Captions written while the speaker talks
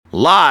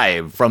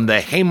Live from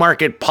the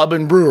Haymarket Pub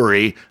and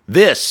Brewery,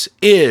 this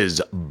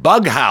is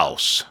Bug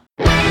House.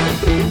 The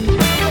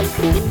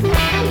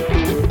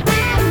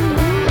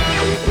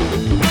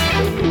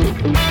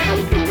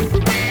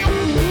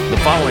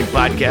following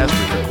podcast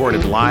was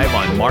recorded live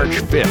on March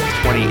 5th,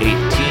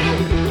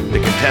 2018. The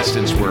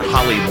contestants were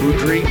Holly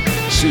Boudry,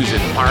 Susan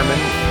Harmon,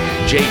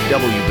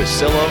 J.W.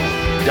 Basillo,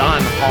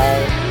 Don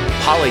Hall,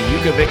 Holly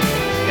Yukovic,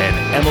 and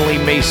Emily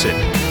Mason.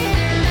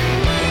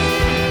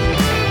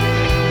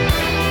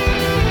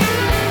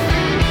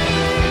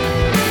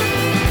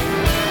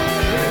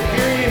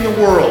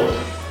 World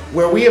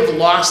where we have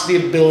lost the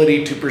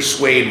ability to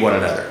persuade one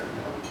another.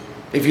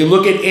 If you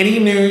look at any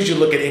news, you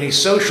look at any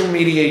social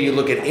media, you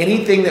look at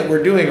anything that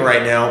we're doing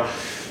right now,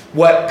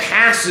 what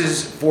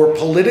passes for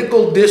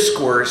political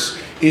discourse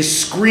is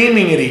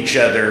screaming at each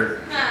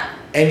other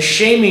and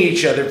shaming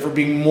each other for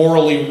being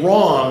morally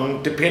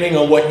wrong, depending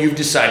on what you've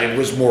decided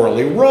was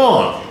morally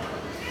wrong.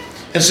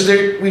 And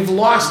so we've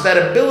lost that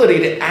ability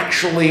to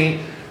actually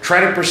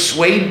try to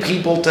persuade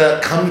people to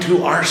come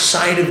to our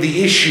side of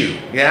the issue,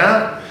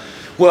 yeah?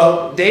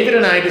 Well, David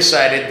and I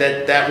decided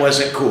that that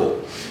wasn't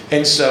cool.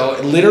 And so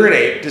Literate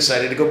Ape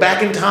decided to go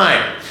back in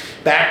time,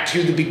 back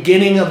to the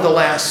beginning of the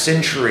last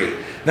century,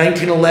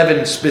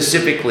 1911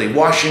 specifically,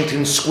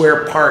 Washington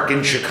Square Park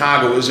in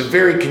Chicago. It was a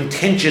very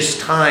contentious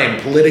time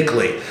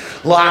politically.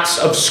 Lots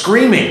of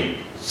screaming,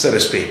 so to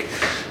speak.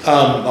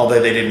 Although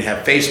they didn't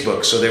have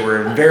Facebook, so they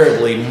were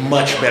invariably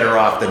much better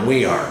off than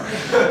we are.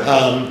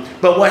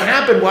 But what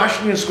happened,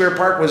 Washington Square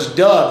Park was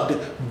dubbed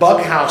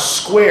Bug House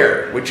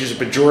Square, which is a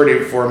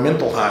pejorative for a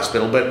mental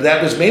hospital, but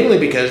that was mainly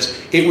because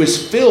it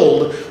was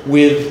filled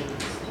with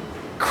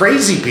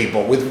crazy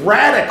people, with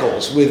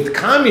radicals, with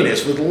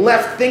communists, with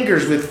left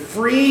thinkers, with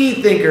free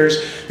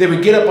thinkers. They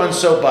would get up on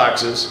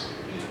soapboxes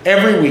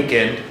every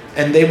weekend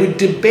and they would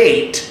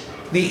debate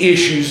the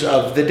issues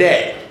of the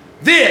day.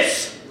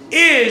 This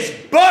is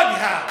Bug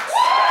House!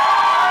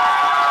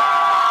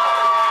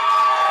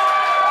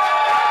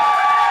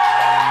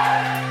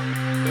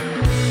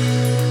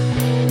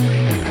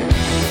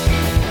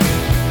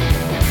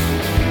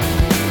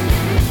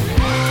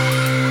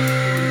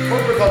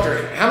 Corporate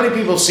culture. How many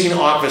people have seen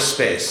Office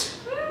Space?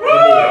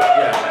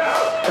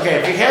 Yeah. Okay,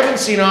 if you haven't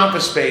seen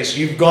Office Space,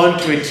 you've gone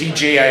to a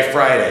TGI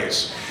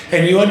Fridays,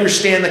 and you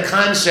understand the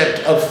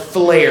concept of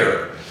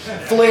flair.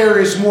 Flair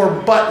is more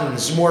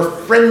buttons, more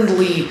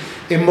friendly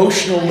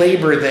emotional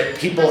labor that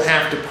people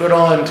have to put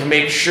on to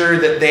make sure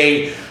that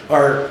they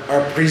are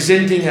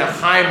presenting a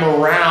high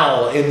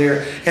morale in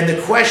there. And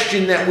the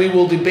question that we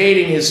will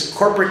debating is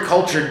corporate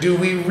culture. Do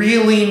we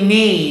really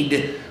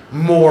need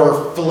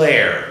more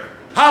flair?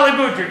 Holly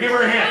Boudry, give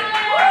her a hand.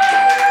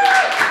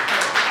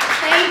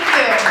 Thank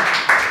you.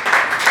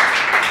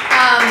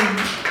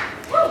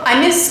 I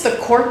missed the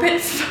corporate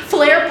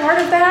flair part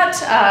of that.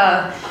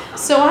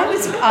 So I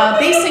was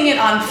basing it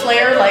on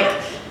flair,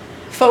 like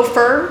faux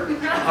fur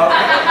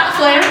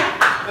flair.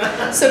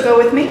 So go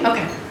with me.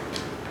 Okay.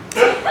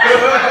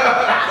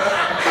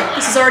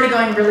 This is already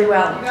going really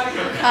well.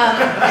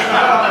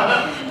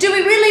 Do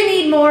we really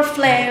need more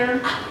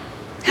flair?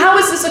 How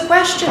is this a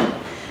question?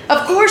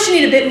 Of course you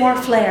need a bit more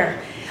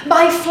flair.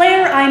 By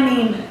flair I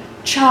mean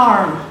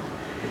charm,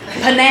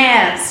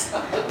 panazz,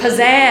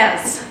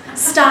 pizzazz,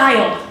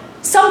 style,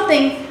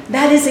 something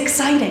that is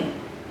exciting.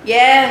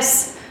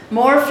 Yes,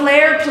 more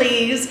flair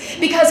please,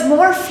 because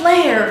more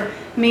flair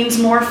means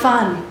more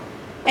fun.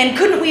 And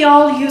couldn't we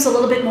all use a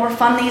little bit more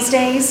fun these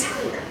days?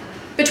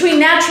 Between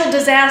natural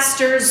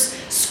disasters,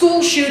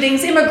 school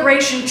shootings,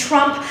 immigration,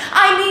 Trump,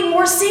 I need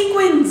more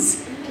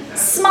sequins,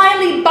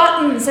 smiley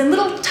buttons, and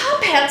little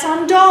top hats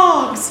on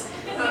dogs,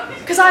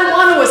 because I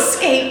want to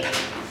escape.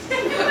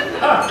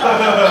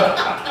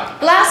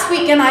 Last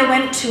weekend I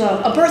went to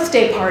a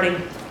birthday party,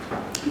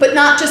 but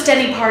not just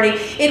any party.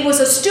 It was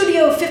a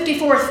Studio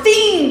 54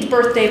 themed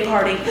birthday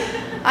party.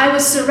 I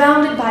was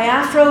surrounded by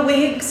afro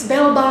wigs,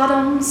 bell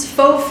bottoms,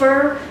 faux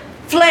fur,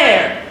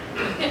 flair.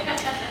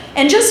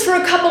 And just for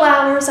a couple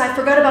hours, I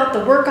forgot about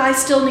the work I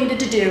still needed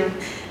to do,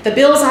 the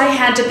bills I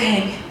had to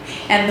pay,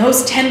 and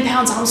those 10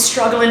 pounds I'm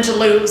struggling to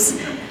lose.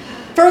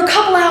 For a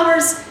couple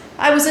hours,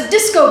 I was a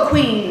disco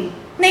queen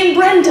named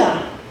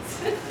Brenda.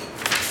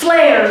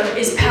 Flair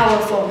is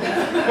powerful.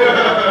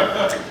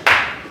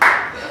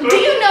 Do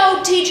you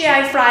know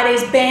TGI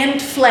Fridays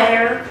banned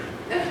Flair?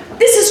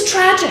 This is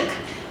tragic,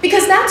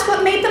 because that's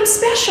what made them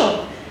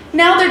special.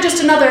 Now they're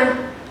just another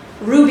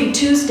Ruby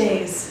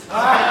Tuesdays.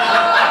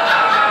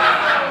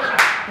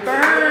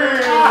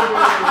 Burn.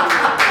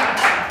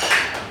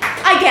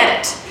 I get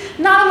it.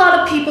 Not a lot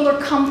of people are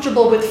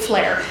comfortable with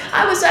flair.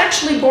 I was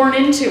actually born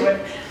into it.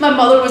 My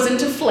mother was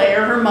into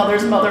flair, her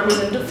mother's mother was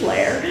into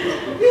flair.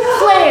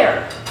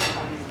 Flair.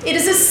 It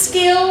is a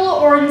skill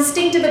or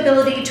instinctive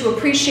ability to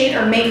appreciate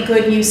or make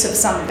good use of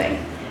something.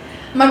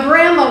 My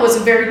grandma was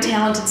a very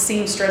talented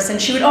seamstress, and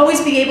she would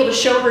always be able to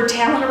show her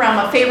talent around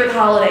my favorite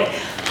holiday,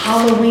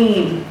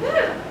 Halloween.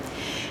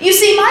 You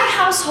see, my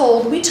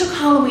household, we took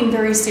Halloween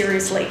very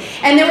seriously,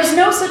 and there was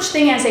no such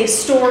thing as a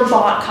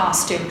store-bought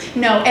costume.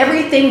 No,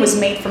 everything was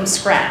made from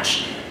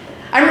scratch.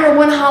 I remember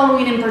one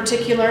Halloween in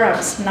particular, I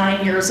was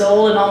 9 years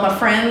old and all my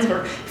friends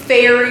were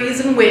fairies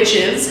and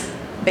witches,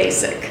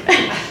 basic.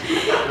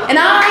 And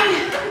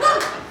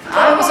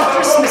I was a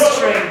Christmas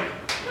tree.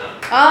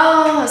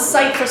 Ah, a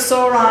sight for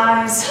sore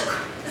eyes.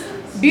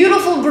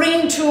 Beautiful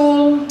green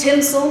tulle,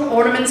 tinsel,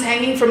 ornaments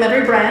hanging from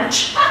every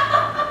branch,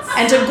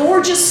 and a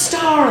gorgeous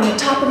star on the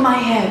top of my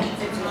head.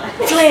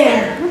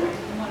 Flare.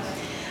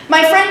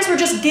 My friends were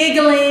just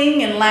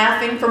giggling and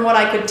laughing. From what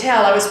I could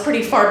tell, I was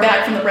pretty far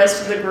back from the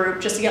rest of the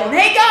group, just yelling,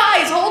 "Hey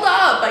guys, hold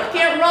up, I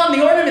can't run,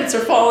 the ornaments are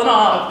falling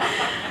off."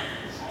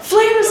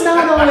 Flare's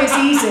not always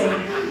easy,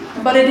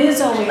 but it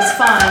is always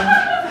fun.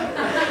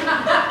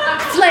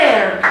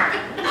 Flare.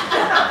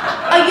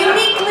 A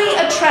uniquely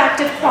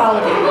attractive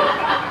quality.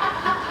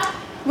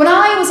 When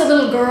I was a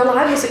little girl,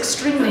 I was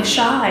extremely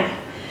shy.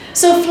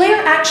 So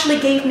Flare actually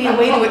gave me a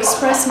way to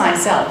express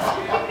myself.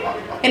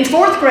 In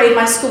 4th grade,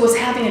 my school was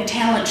having a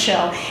talent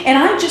show, and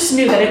I just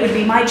knew that it would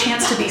be my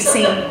chance to be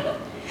seen.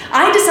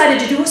 I decided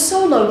to do a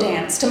solo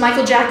dance to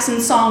Michael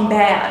Jackson's song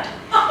Bad,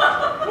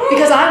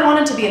 because I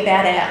wanted to be a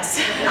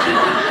badass.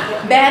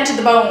 Bad to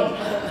the bone.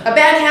 A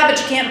bad habit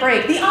you can't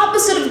break. The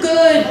opposite of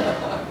good.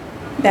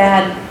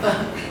 Bad.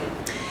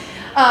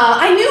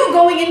 I knew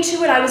going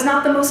into it I was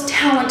not the most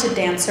talented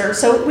dancer,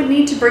 so it would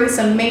need to bring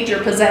some major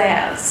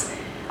pizzazz.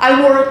 I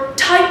wore a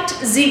tight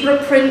zebra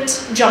print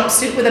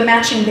jumpsuit with a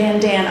matching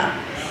bandana.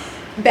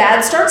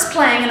 Bad starts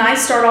playing and I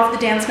start off the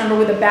dance number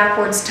with a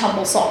backwards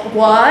tumble salt.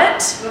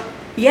 What?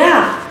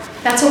 Yeah,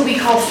 that's what we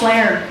call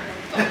flare.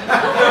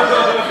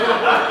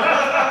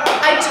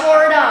 I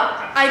tore it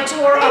up. I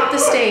tore up the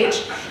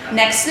stage.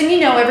 Next thing you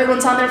know,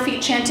 everyone's on their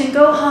feet chanting,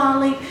 "Go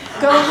Holly,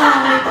 go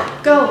Holly,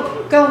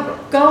 go, go,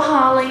 go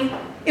Holly."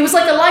 It was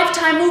like a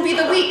Lifetime movie of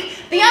the week.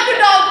 The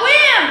underdog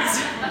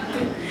wins!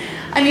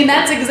 I mean,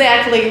 that's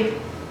exactly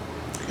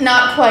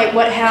not quite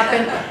what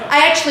happened.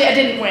 I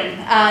didn't win.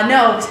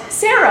 No,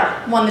 Sarah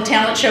won the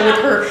talent show with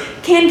her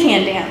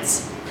can-can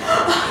dance.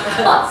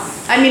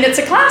 I mean, it's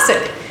a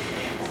classic.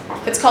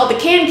 It's called the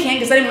can-can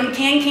because anyone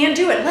can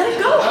do it. Let it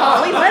go,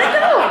 Holly, let it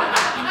go.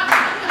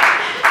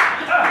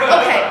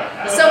 Okay,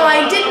 so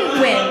I didn't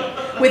win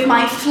with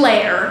my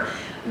flair,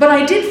 but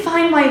I did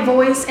find my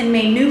voice and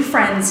made new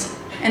friends,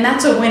 and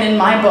that's a win in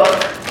my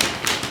book.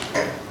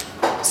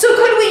 So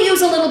could we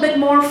use a little bit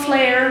more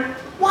flair?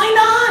 Why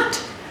not?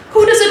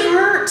 Who does it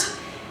hurt?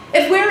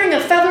 If wearing a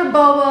feather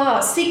boa,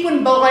 a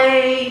sequin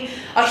beret,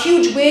 a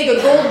huge wig,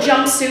 a gold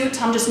jumpsuit,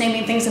 I'm just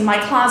naming things in my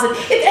closet,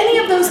 if any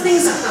of those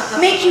things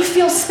make you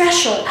feel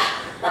special,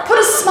 put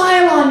a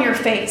smile on your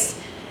face,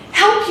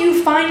 help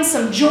you find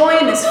some joy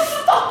in this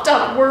fucked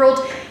up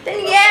world, then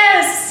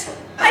yes,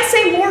 I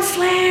say more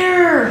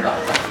flair.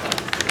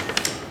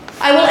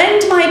 I will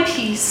end my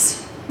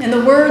piece in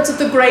the words of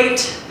the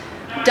great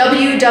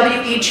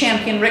WWE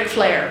champion Ric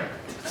Flair.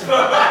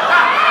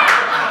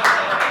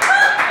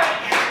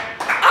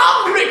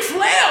 I'm Ric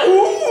Flair,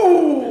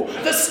 ooh,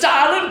 the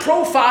styling,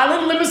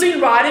 profiling, limousine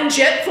riding,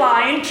 jet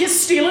flying,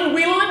 kiss stealing,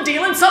 wheeling and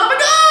dealing son of a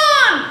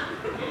gun!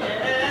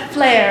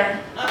 Flair.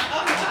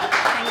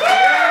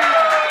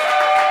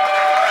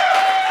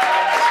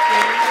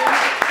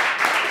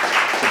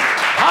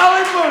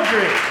 Holly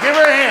Boudry, give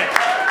her a hand.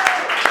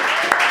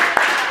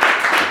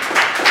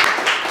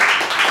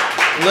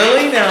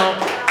 Lily, now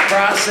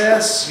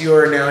process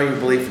your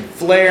belief in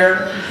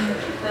flair.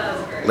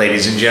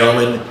 Ladies and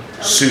gentlemen,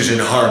 Susan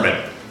Harmon.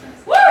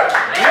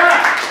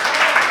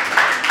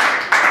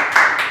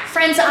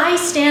 Friends, I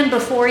stand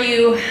before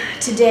you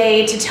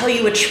today to tell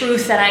you a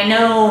truth that I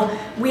know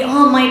we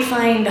all might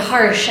find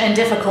harsh and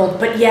difficult,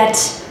 but yet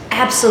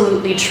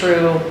absolutely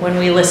true when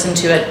we listen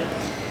to it.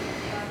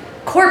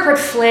 Corporate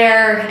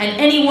flair and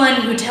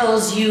anyone who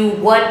tells you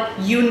what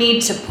you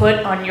need to put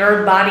on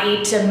your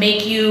body to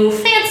make you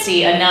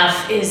fancy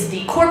enough is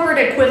the corporate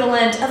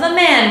equivalent of a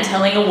man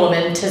telling a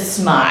woman to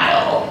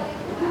smile.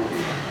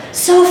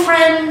 So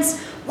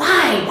friends,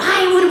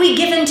 why would we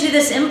give in to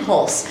this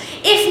impulse?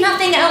 If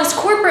nothing else,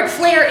 corporate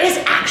flair is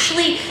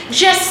actually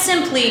just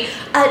simply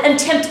an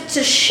attempt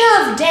to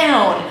shove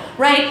down,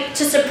 right?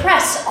 To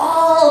suppress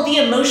all the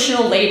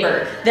emotional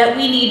labor that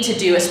we need to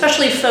do,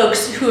 especially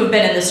folks who have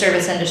been in the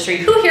service industry.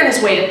 Who here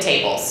has waited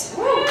tables?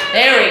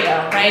 There we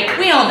go, right?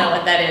 We all know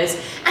what that is.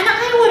 And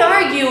I would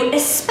argue,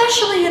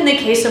 especially in the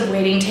case of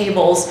waiting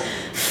tables,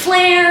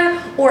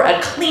 flair or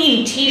a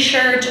clean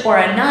t-shirt or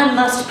a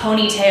non-must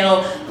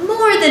ponytail,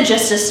 more than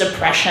just a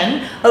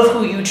suppression of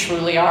who you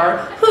truly are,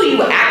 who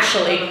you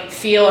actually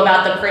feel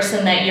about the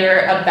person that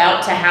you're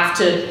about to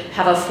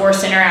have a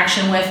forced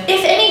interaction with.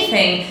 If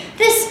anything,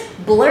 this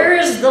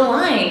blurs the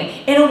line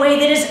in a way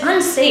that is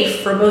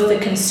unsafe for both the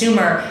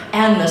consumer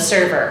and the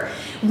server.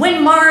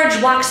 When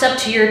Marge walks up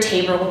to your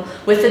table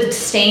with a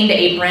stained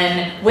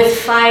apron, with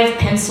 5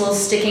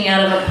 pencils sticking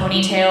out of a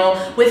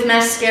ponytail, with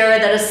mascara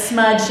that is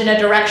smudged in a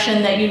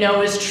direction that you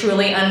know is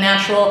truly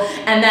unnatural,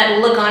 and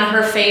that look on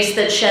her face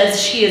that says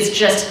she is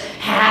just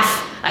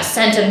half a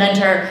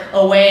centimeter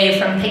away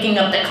from picking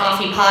up the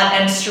coffee pot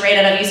and straight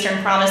out of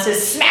Eastern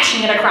Promises,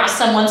 smashing it across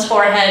someone's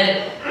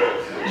forehead,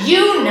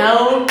 you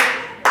know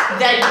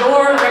that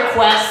your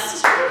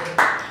request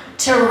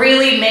to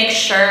really make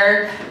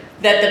sure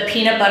that the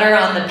peanut butter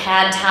on the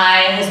pad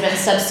thai has been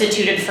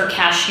substituted for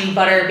cashew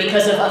butter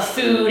because of a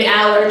food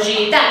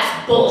allergy.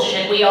 That's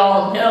bullshit. We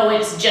all know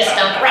it's just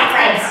a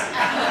preference.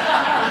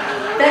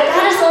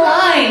 That is a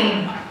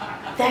line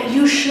that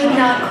you should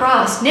not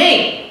cross.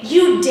 Nay,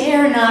 you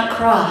dare not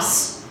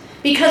cross.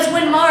 Because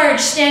when Marge,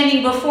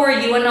 standing before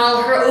you in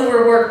all her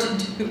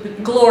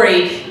overworked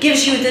glory,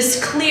 gives you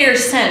this clear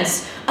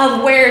sense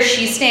of where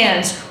she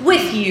stands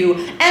with you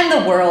and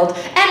the world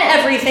and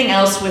everything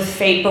else with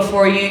fate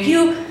before you,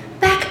 you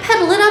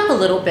backpedal it up a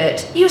little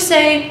bit. You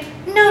say,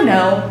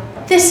 no,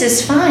 this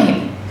is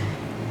fine.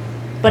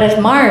 But if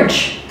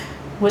Marge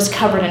was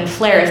covered in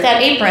flair, if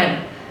that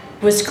apron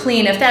was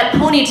clean, if that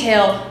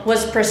ponytail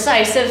was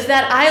precise, if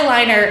that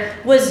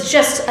eyeliner was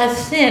just a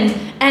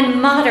thin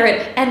and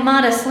moderate and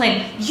modest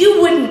line,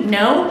 you wouldn't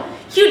know.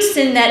 You'd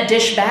send that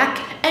dish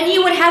back and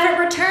you would have it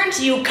returned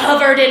to you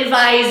covered in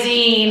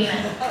Visine.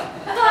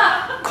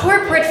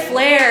 Corporate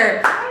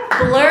flair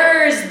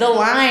blurs the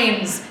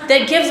lines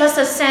that gives us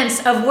a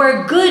sense of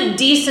where good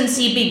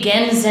decency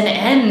begins and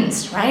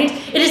ends, right?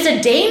 It is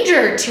a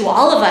danger to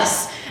all of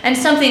us and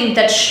something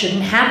that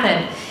shouldn't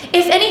happen.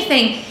 If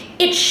anything,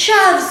 it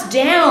shoves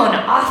down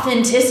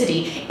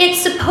authenticity. It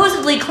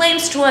supposedly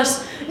claims to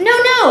us,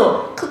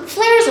 no,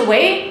 flair's a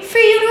way for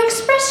you to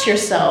express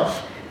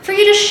yourself, for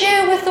you to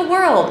share with the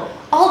world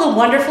all the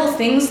wonderful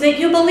things that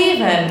you believe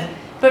in.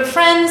 But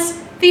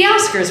friends, the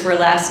Oscars were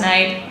last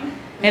night,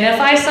 and if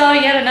I saw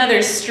yet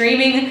another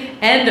streaming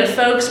end of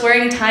folks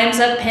wearing Time's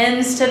Up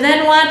pins to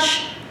then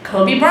watch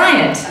Kobe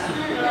Bryant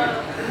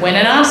win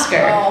an Oscar,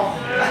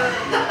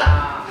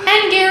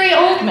 and Gary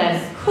Oldman,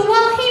 who,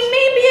 while he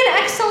may be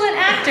an excellent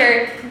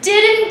actor,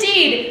 did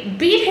indeed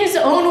beat his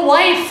own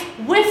wife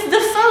with the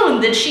phone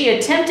that she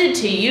attempted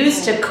to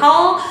use to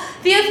call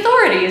the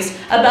authorities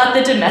about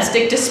the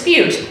domestic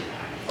dispute.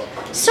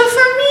 So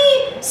for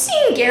me,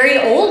 seeing Gary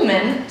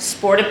Oldman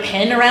sport a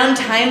pin around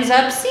Time's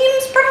Up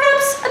seems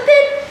perhaps a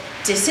bit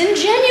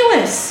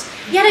disingenuous.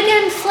 Yet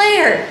again,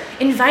 flair,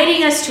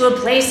 inviting us to a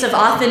place of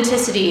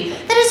authenticity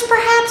that is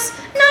perhaps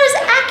not as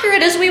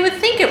accurate as we would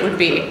think it would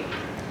be.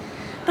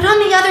 But on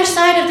the other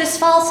side of this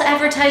false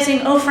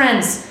advertising, oh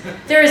friends,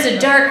 there is a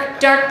dark,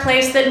 dark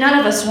place that none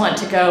of us want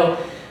to go.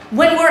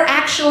 When we're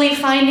actually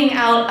finding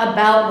out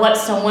about what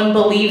someone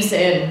believes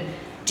in,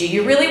 do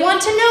you really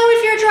want to know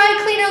if your dry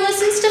cleaner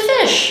listens to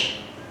fish?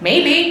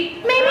 Maybe,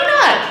 maybe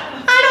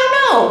not. I don't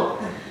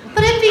know.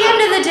 But at the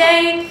end of the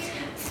day,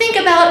 think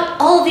about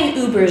all the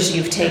Ubers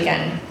you've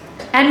taken.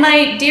 And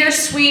my dear,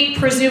 sweet,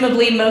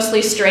 presumably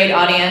mostly straight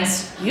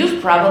audience,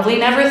 you've probably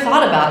never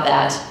thought about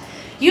that.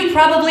 You've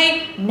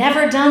probably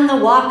never done the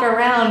walk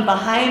around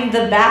behind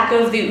the back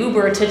of the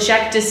Uber to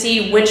check to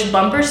see which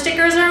bumper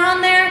stickers are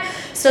on there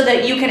so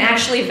that you can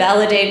actually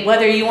validate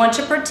whether you want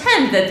to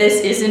pretend that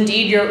this is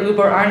indeed your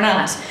Uber or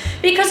not.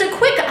 Because a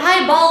quick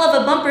eyeball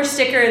of a bumper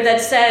sticker that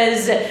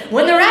says,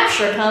 when the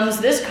rapture comes,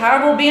 this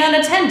car will be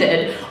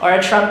unattended, or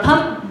a Trump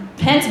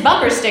Pence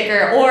bumper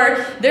sticker,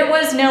 or there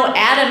was no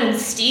Adam and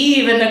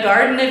Steve in the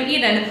Garden of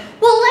Eden,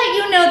 will let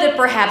you know that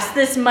perhaps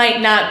this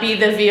might not be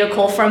the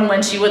vehicle from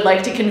whence you would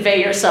like to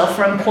convey yourself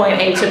from point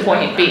A to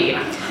point B.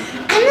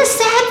 And the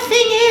sad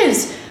thing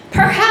is,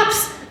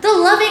 perhaps the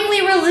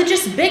lovingly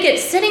religious bigot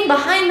sitting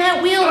behind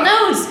that wheel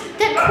knows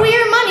that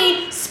queer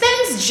money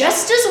spends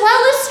just as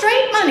well as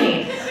straight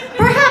money.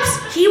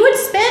 Perhaps he would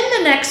spend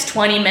the next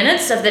 20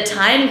 minutes of the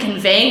time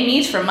conveying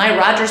me from my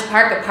Rogers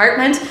Park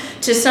apartment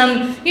to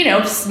some,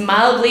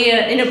 mildly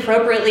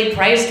inappropriately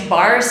priced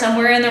bar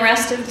somewhere in the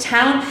rest of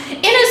town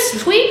in a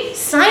sweet,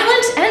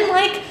 silent,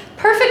 and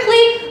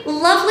perfectly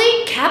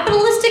lovely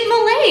capitalistic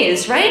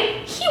malaise,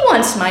 right? He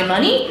wants my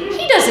money.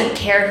 He doesn't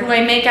care who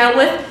I make out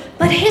with,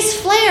 but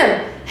his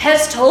flair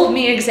has told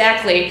me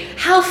exactly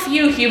how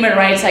few human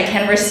rights I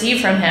can receive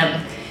from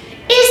him.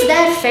 Is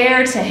that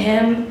fair to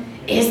him?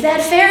 Is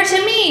that fair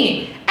to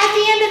me? At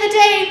the end of the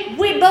day,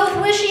 we both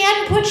wish he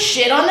hadn't put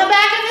shit on the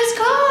back of his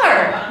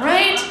car,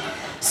 right?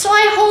 So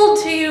I hold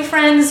to you,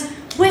 friends,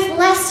 with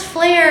less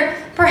flair,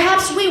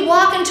 perhaps we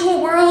walk into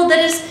a world that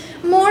is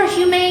more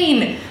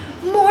humane,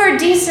 more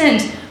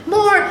decent,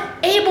 more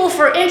able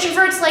for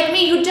introverts like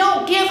me who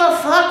don't give a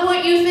fuck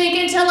what you think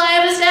until I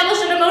have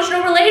established an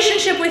emotional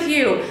relationship with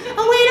you.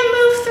 A way to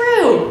move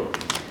through.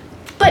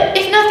 But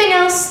if nothing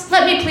else,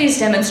 let me please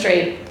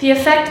demonstrate the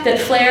effect that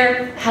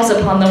flair has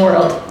upon the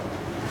world.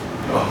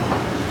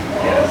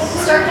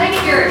 Start kind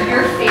of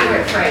your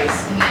favorite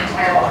phrase in the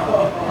entire world.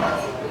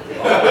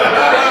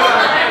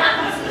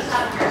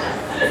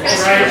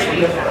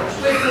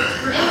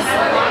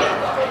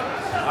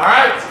 All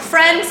right.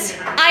 Friends,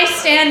 I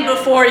stand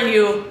before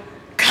you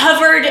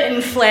covered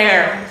in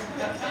flair,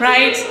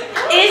 right?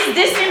 Is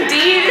this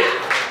indeed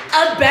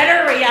a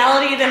better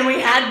reality than we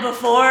had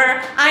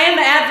before. I am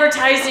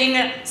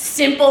advertising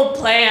Simple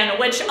Plan,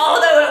 which,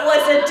 although it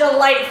was a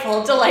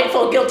delightful,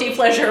 delightful guilty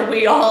pleasure,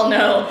 we all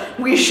know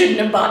we shouldn't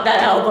have bought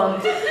that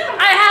album.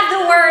 I have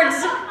the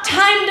words,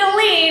 time to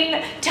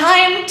lean,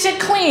 time to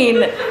clean.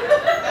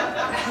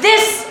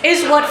 This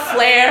is what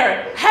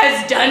Flair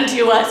has done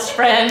to us,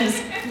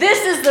 friends.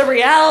 This is the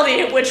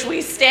reality at which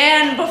we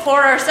stand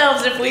before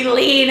ourselves if we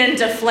lean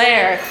into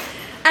Flair.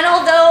 And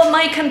although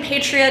my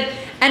compatriot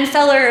and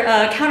fellow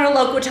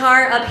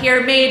counterlocutor up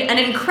here made an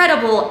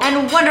incredible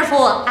and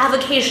wonderful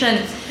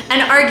avocation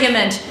and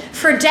argument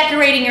for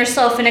decorating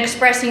yourself and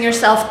expressing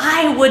yourself,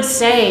 I would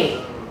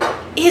say,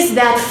 is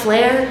that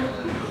Flair?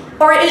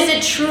 Or is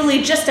it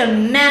truly just a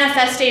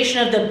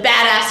manifestation of the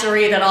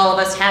badassery that all of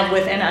us have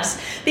within us?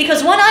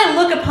 Because when I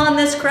look upon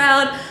this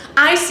crowd,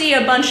 I see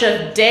a bunch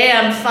of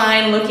damn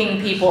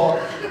fine-looking people.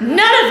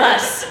 None of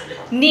us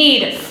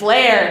need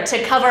Flair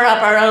to cover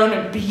up our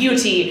own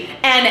beauty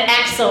and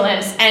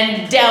excellence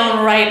and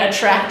downright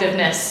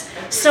attractiveness.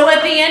 So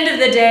at the end of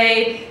the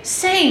day,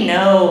 say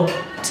no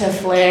to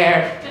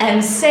Flair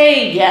and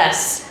say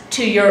yes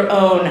to your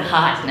own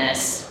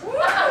hotness.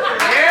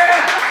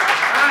 Yeah!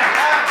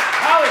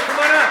 Holly, come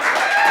on up.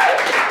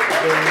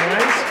 Very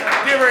nice.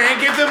 Give her a hand.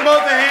 Give them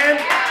both a hand.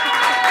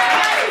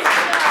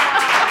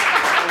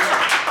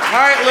 All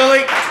right,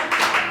 Lily.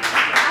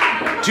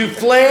 To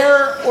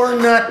Flair or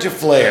not to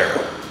Flair?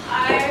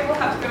 I will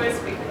have to go with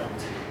Speaker.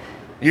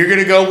 You're going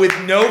to go with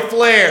no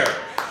Flair.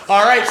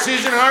 All right,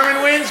 Susan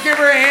Harmon wins. Give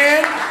her a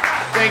hand.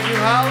 Thank you,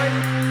 Holly.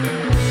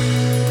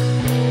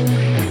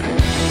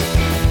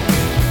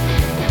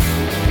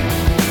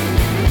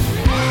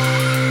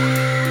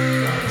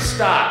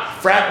 Stop.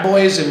 Frat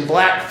boys in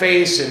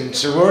blackface and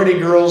sorority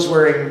girls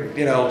wearing,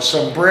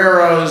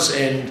 sombreros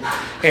and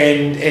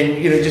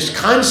just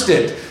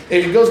constant.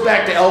 It goes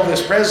back to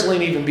Elvis Presley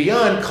and even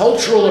beyond.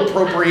 Cultural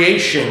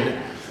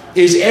appropriation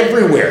is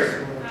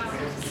everywhere.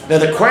 Now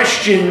the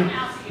question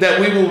that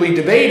we will be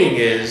debating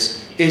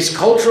is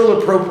cultural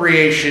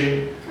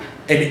appropriation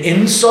an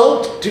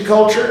insult to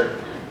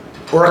culture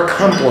or a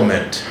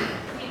compliment?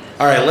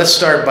 All right, let's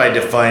start by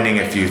defining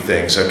a few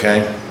things,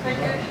 okay?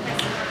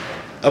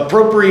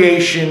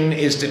 Appropriation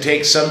is to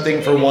take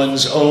something for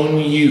one's own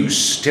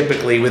use,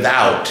 typically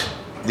without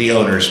the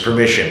owner's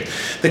permission.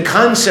 The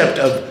concept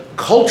of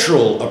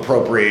cultural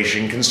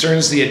appropriation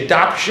concerns the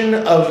adoption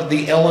of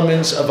the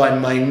elements of a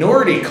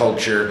minority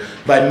culture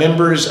by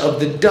members of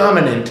the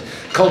dominant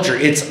culture.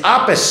 Its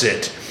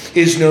opposite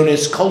is known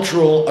as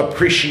cultural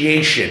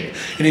appreciation.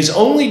 It is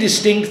only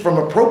distinct from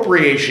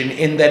appropriation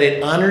in that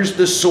it honors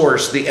the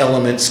source the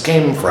elements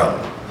came from.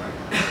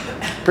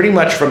 Pretty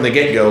much from the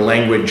get-go,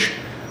 language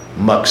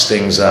mucks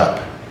things up.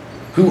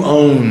 Who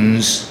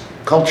owns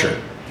culture?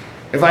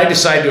 If I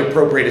decide to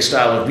appropriate a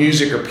style of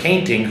music or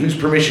painting, whose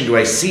permission do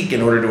I seek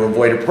in order to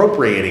avoid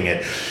appropriating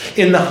it?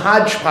 In the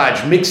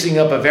hodgepodge mixing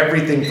up of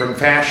everything from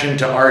fashion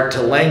to art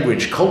to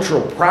language,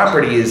 cultural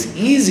property is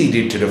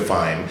easy to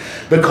define,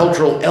 but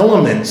cultural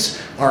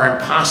elements are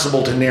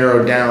impossible to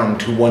narrow down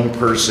to one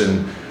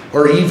person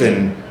or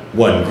even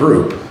one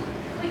group.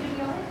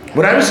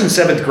 When I was in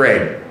 7th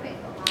grade,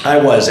 I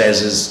was,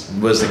 as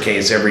was the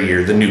case every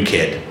year, the new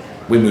kid.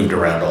 We moved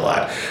around a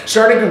lot.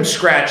 Starting from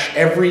scratch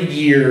every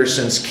year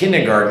since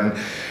kindergarten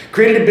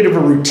created a bit of a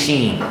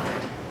routine.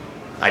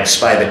 I'd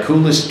spy the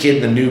coolest kid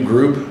in the new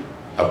group,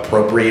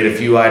 appropriate a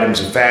few items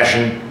of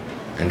fashion,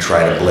 and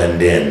try to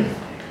blend in.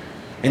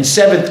 In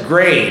 7th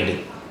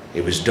grade,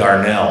 it was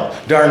Darnell.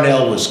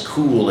 Darnell was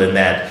cool in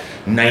that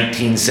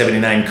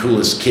 1979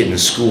 coolest kid in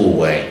school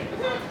way.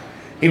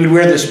 He would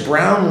wear this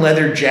brown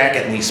leather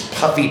jacket and these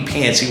puffy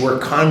pants. He wore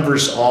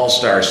Converse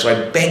All-Stars, so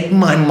I begged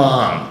my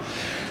mom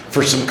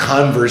for some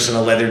Converse and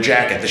a leather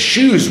jacket. The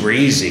shoes were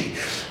easy.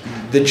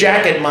 The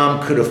jacket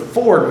Mom could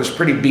afford was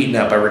pretty beaten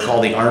up. I recall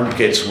the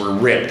armpits were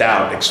ripped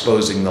out,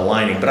 exposing the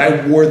lining, but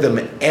I wore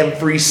them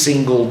every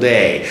single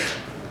day.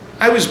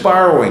 I was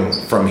borrowing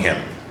from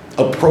him,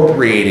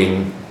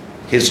 appropriating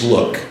his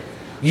look,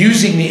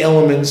 using the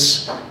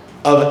elements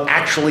of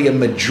actually a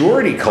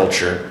majority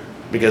culture,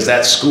 because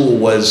that school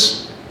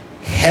was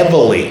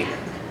heavily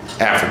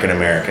African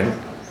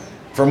American,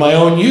 for my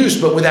own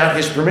use, but without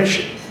his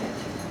permission.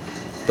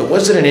 But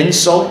was it an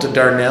insult to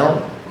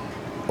Darnell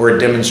or a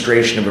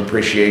demonstration of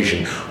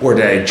appreciation? Or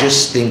did I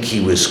just think he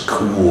was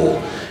cool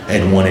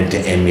and wanted to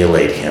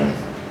emulate him?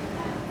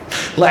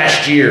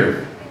 Last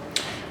year,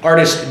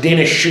 artist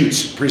Dana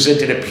Schutz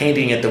presented a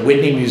painting at the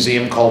Whitney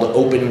Museum called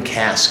Open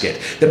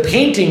Casket. The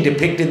painting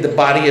depicted the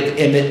body of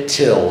Emmett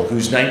Till,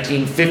 whose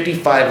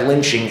 1955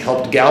 lynching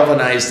helped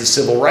galvanize the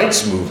civil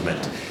rights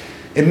movement.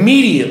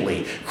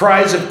 Immediately,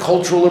 cries of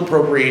cultural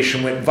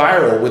appropriation went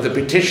viral with a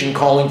petition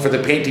calling for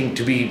the painting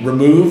to be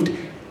removed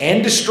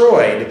and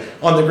destroyed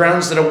on the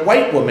grounds that a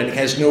white woman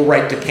has no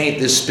right to paint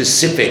this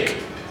specific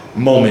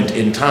moment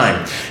in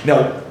time.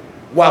 Now,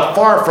 while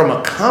far from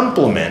a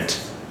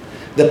compliment,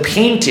 The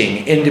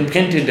painting,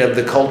 independent of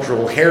the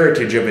cultural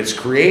heritage of its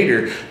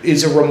creator,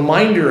 is a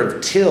reminder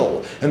of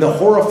Till, and the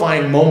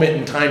horrifying moment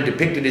in time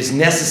depicted is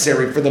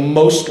necessary for the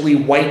mostly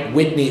white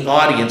Whitney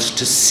audience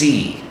to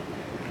see.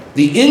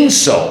 The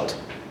insult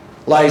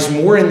lies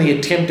more in the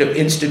attempt of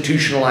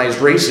institutionalized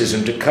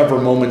racism to cover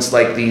moments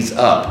like these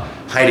up,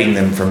 hiding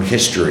them from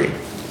history.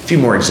 A few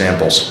more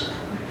examples.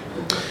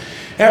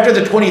 After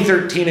the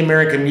 2013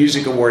 American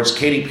Music Awards,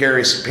 Katy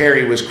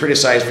Perry was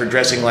criticized for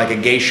dressing like a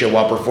geisha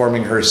while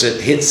performing her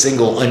hit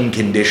single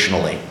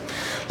Unconditionally.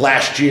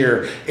 Last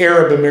year,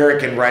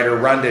 Arab-American writer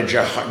Rhonda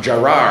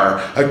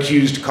Jarrar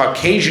accused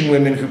Caucasian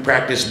women who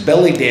practice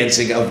belly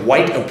dancing of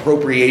white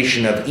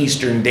appropriation of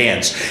Eastern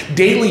dance.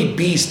 Daily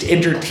Beast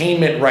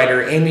entertainment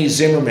writer Amy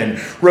Zimmerman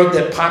wrote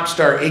that pop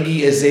star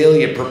Iggy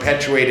Azalea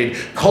perpetuated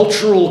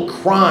cultural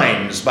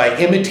crimes by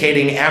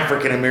imitating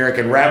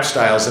African-American rap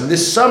styles. And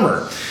this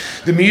summer,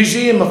 the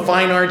Museum of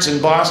Fine Arts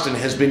in Boston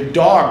has been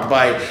dogged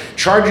by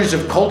charges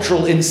of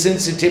cultural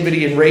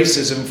insensitivity and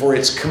racism for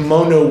its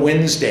Kimono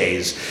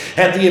Wednesdays.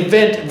 At the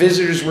event,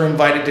 visitors were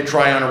invited to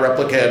try on a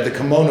replica of the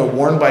kimono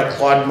worn by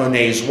Claude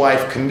Monet's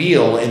wife,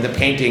 Camille, in the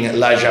painting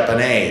La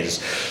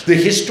Japonaise. The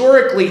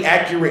historically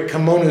accurate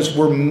kimonos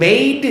were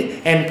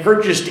made and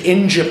purchased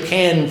in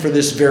Japan for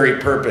this very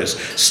purpose.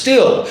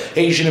 Still,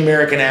 Asian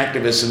American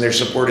activists and their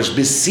supporters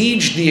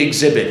besieged the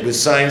exhibit with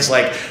signs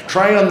like,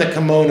 "Try on the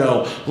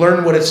kimono,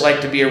 learn what it's like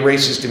to be a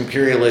racist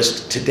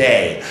imperialist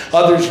today."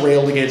 Others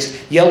railed against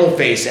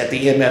yellowface at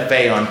the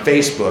MFA on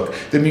Facebook.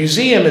 The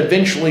museum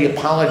eventually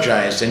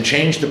apologized and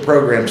changed the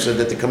program so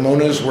that the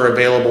kimonos were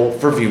available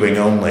for viewing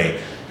only.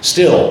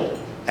 Still,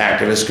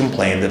 activists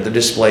complained that the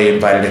display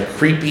invited a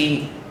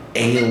creepy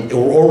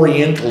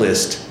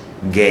Orientalist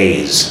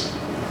gaze.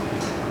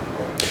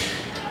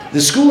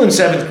 The school in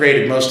 7th grade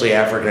had mostly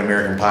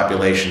African-American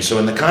population, so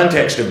in the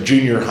context of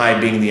junior high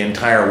being the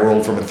entire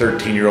world from a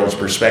 13-year-old's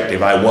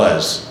perspective, I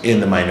was in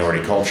the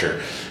minority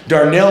culture.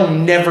 Darnell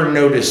never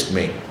noticed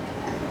me.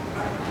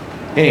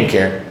 He didn't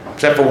care,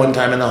 except for one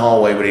time in the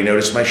hallway when he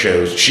noticed my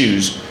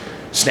shoes,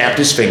 snapped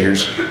his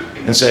fingers,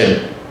 and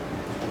said,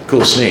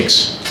 "Cool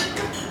sneaks."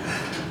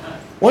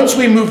 Once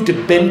we moved to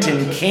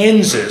Benton,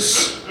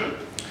 Kansas,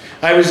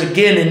 I was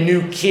again a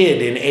new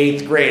kid in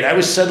 8th grade. I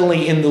was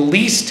suddenly in the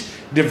least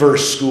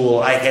diverse school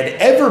I had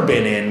ever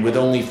been in, with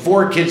only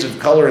 4 kids of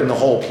color in the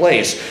whole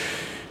place.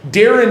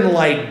 Darren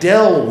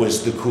Lydell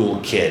was the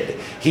cool kid.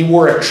 He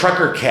wore a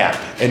trucker cap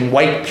and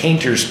white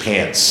painter's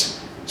pants.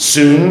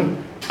 Soon,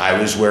 I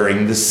was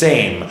wearing the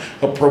same.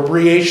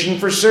 Appropriation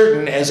for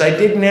certain, as I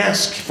didn't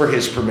ask for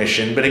his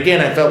permission, but again,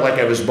 I felt like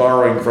I was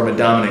borrowing from a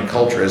dominant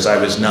culture, as I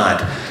was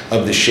not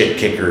of the shit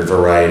kicker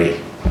variety.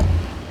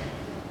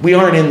 We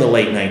aren't in the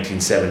late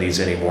 1970s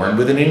anymore, and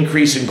with an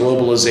increase in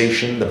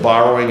globalization, the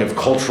borrowing of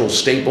cultural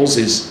staples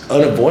is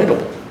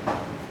unavoidable.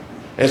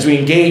 As we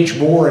engage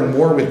more and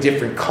more with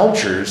different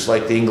cultures,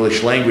 like the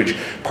English language,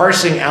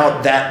 parsing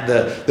out that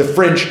the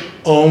French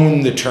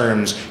own the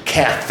terms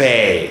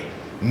café,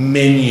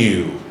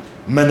 menu,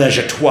 ménage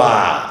à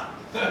trois,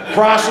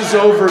 crosses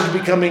over to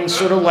becoming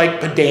sort of like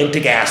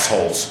pedantic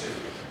assholes.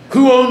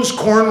 Who owns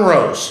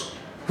cornrows?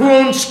 Who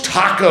owns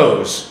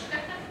tacos?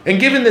 And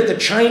given that the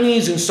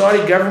Chinese and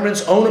Saudi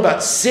governments own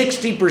about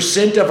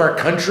 60% of our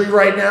country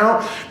right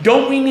now,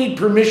 don't we need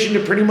permission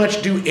to pretty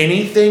much do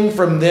anything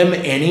from them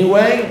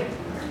anyway?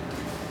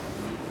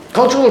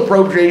 Cultural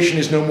appropriation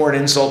is no more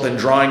an insult than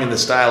drawing in the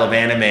style of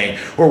anime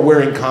or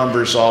wearing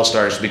Converse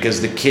All-Stars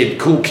because the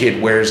cool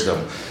kid wears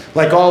them.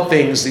 Like all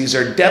things,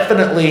 there are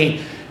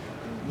definitely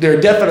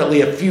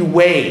a few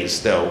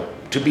ways, though,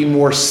 to be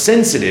more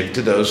sensitive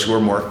to those who are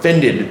more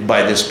offended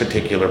by this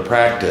particular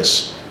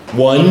practice.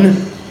 1,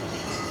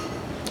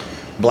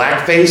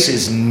 blackface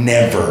is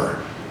never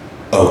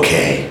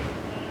okay.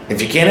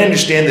 If you can't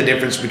understand the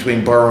difference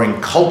between borrowing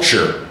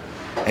culture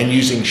and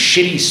using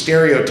shitty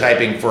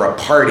stereotyping for a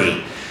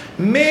party,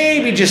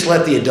 maybe just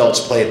let the adults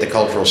play at the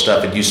cultural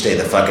stuff and you stay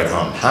the fuck at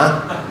home,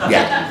 huh?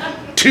 Yeah.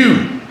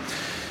 2,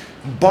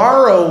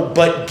 borrow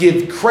but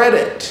give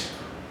credit,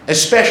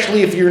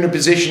 especially if you're in a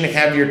position to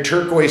have your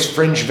turquoise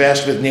fringe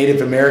vest with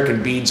Native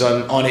American beads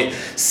on it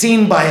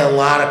seen by a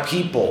lot of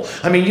people.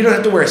 I mean, you don't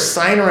have to wear a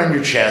sign around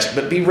your chest,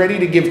 but be ready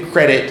to give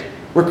credit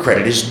where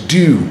credit is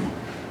due.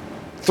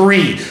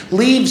 3,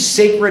 leave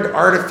sacred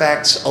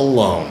artifacts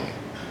alone.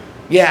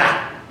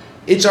 Yeah,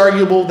 it's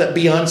arguable that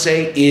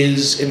Beyonce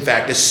is, in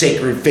fact, a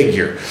sacred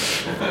figure.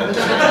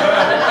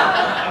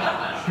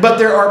 But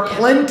there are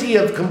plenty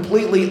of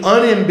completely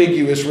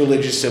unambiguous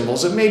religious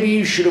symbols that maybe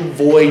you should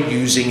avoid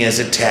using as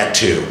a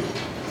tattoo.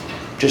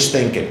 Just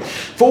thinking.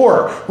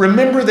 4,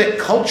 remember that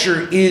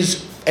culture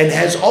is and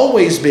has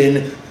always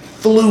been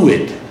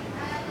fluid.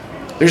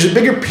 There's a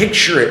bigger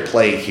picture at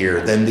play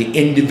here than the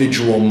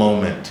individual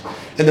moment.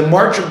 And the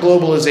march of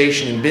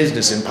globalization in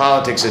business and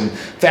politics and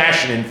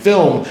fashion and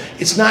film,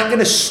 it's not going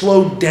to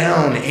slow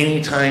down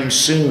anytime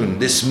soon.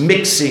 This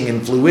mixing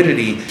and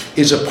fluidity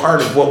is a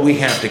part of what we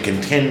have to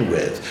contend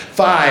with.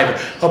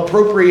 5,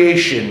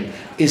 appropriation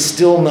is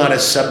still not a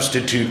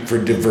substitute for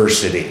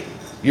diversity.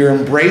 Your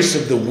embrace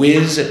of the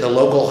whiz at the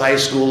local high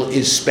school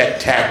is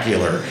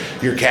spectacular.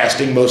 Your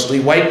casting mostly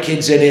white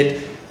kids in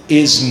it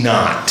is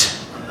not.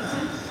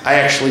 I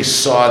actually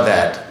saw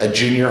that, a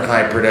junior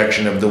high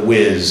production of The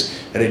Wiz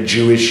at a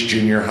Jewish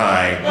junior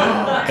high,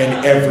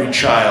 and every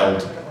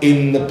child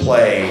in the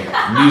play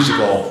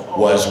musical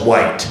was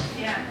white.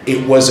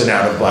 It was an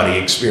out-of-body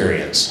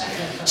experience.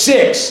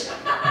 6,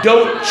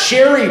 don't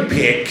cherry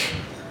pick,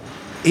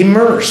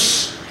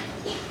 immerse.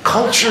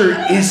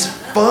 Culture is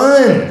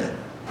fun.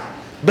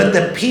 But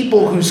the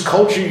people whose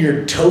culture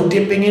you're toe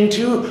dipping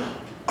into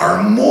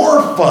are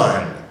more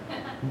fun.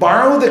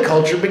 Borrow the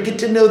culture, but get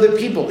to know the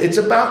people. It's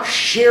about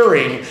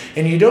sharing,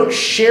 and you don't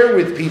share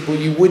with people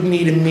you wouldn't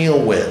eat a meal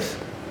with.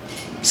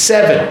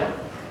 7,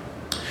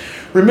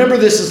 remember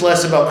this is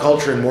less about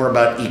culture and more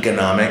about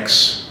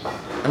economics.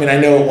 I mean, I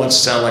know it wants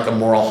to sound like a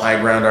moral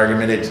high ground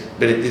argument,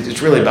 but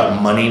it's really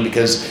about money,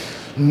 because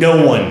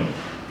no one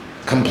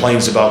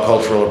complains about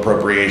cultural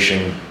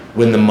appropriation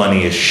when the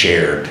money is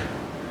shared.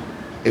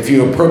 If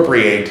you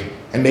appropriate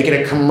and make it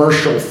a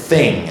commercial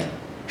thing,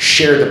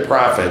 share the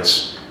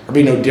profits, or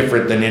be no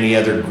different than any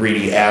other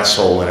greedy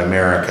asshole in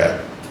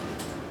America.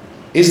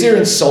 Is there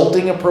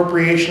insulting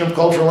appropriation of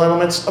cultural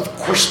elements? Of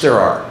course there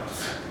are.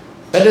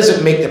 That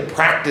doesn't make the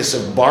practice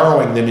of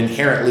borrowing them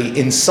inherently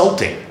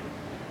insulting,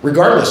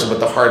 regardless of what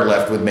the hard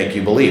left would make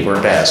you believe, or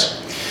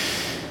does.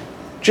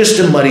 Just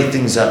to muddy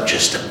things up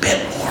just a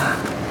bit more.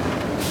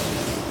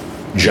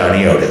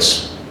 Johnny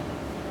Otis,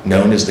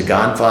 known as the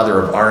godfather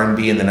of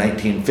R&B in the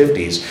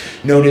 1950s,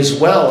 known as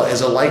well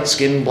as a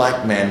light-skinned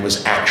black man,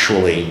 was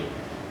actually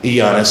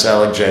Ioannis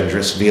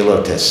Alexandros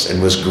Velotis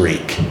and was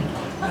Greek.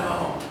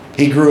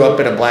 He grew up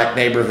in a black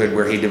neighborhood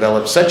where he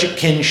developed such a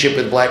kinship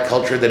with black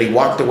culture that he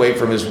walked away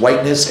from his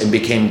whiteness and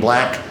became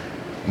black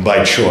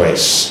by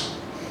choice.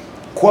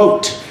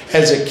 Quote,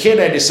 as a kid,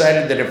 I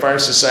decided that if our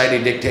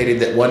society dictated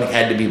that one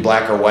had to be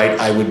black or white,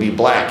 I would be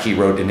black, he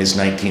wrote in his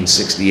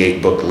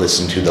 1968 book,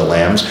 Listen to the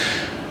Lambs.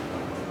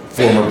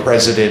 Former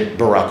President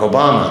Barack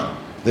Obama,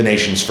 the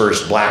nation's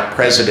first black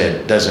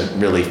president, doesn't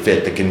really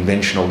fit the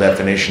conventional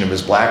definition of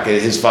his black.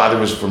 His father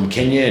was from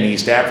Kenya in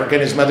East Africa,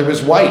 and his mother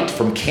was white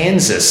from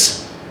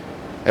Kansas.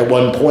 At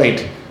one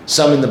point,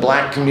 some in the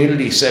black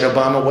community said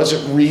Obama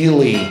wasn't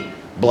really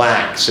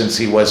black since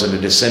he wasn't a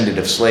descendant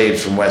of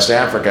slaves from West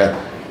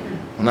Africa.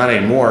 Well, not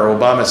anymore.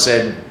 Obama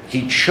said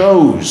he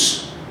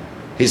chose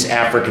his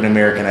African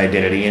American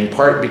identity in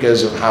part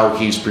because of how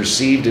he's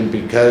perceived and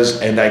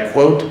because, and I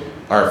quote,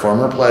 our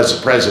former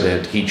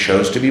president, he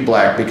chose to be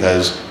black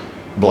because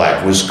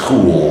black was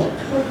cool.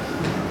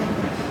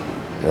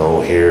 I'm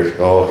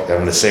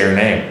gonna say her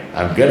name.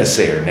 I'm gonna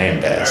say her name,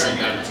 Baz.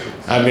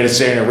 I'm gonna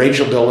say her name.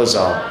 Rachel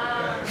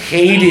Dolezal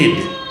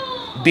hated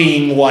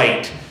being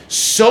white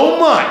so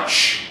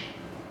much.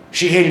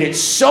 She hated it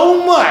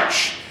so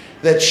much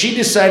that she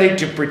decided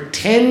to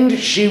pretend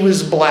she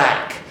was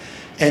black,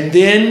 and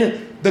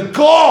then the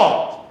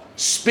gall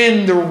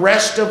spend the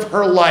rest of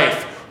her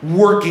life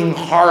working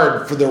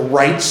hard for the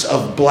rights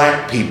of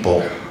black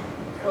people.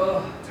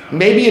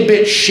 Maybe a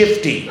bit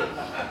shifty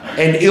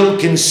and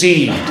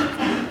ill-conceived,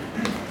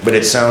 but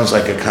it sounds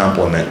like a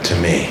compliment to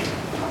me.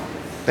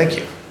 Thank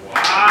you.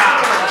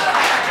 Wow.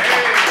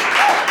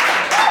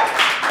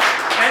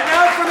 And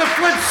now for the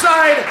flip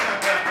side,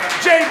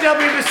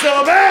 J.W.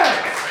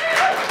 Basillo.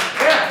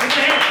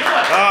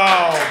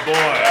 Oh,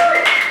 boy.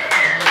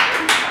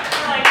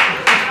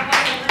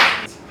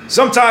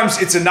 Sometimes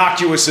it's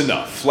innocuous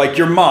enough, like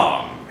your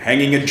mom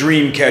hanging a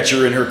dream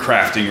catcher in her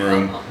crafting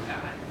room.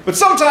 But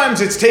sometimes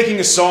it's taking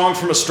a song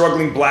from a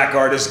struggling black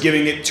artist,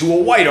 giving it to a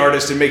white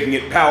artist and making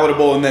it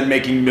palatable and then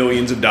making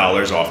millions of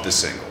dollars off the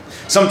single.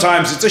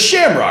 Sometimes it's a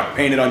shamrock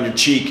painted on your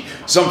cheek.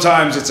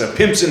 Sometimes it's a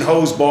pimps and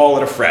hoes ball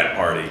at a frat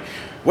party.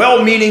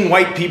 Well-meaning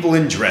white people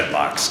in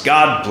dreadlocks.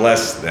 God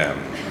bless them.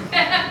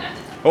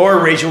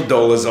 Or Rachel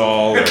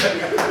Dolezal,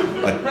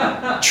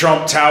 a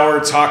Trump Tower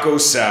taco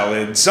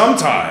salad.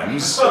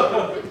 Sometimes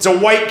it's a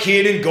white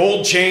kid in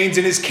gold chains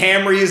in his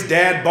Camry his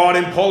dad bought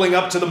him, pulling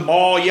up to the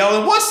mall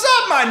yelling, "What's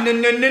up, my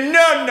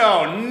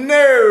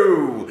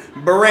no,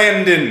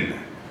 Brandon,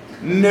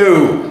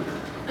 no."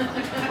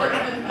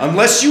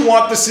 Unless you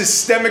want the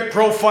systemic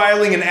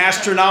profiling and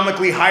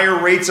astronomically higher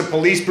rates of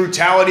police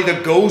brutality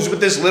that goes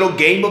with this little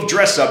game of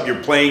dress up you're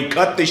playing,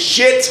 cut the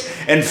shit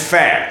and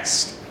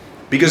fast.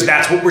 Because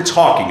that's what we're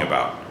talking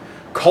about.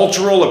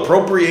 Cultural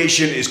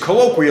appropriation is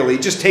colloquially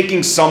just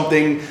taking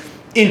something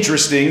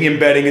interesting,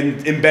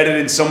 embedded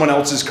in someone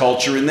else's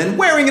culture, and then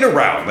wearing it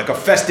around like a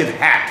festive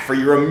hat for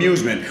your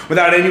amusement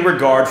without any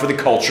regard for the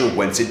culture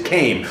whence it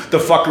came. The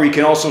fuckery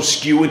can also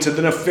skew into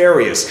the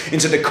nefarious,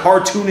 into the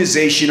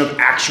cartoonization of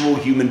actual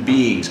human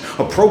beings.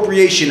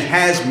 Appropriation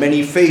has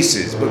many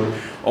faces, but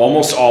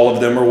almost all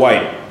of them are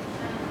white.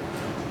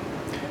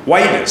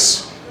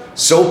 Whiteness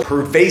so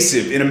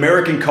pervasive in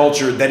American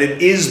culture that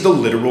it is the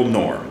literal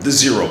norm, the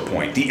 0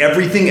 point. The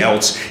everything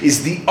else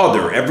is the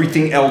other.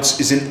 Everything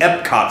else is an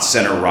Epcot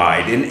Center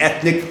ride, an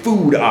ethnic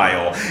food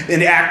aisle.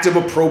 An act of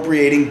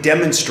appropriating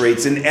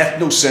demonstrates an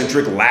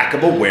ethnocentric lack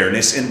of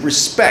awareness and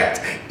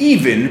respect,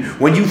 even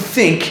when you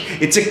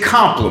think it's a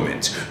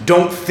compliment.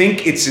 Don't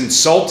think it's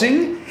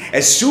insulting.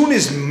 As soon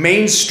as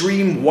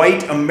mainstream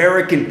white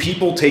American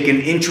people take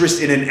an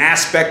interest in an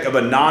aspect of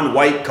a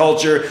non-white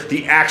culture,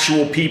 the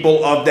actual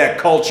people of that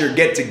culture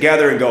get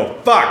together and go,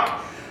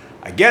 fuck,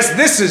 I guess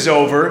this is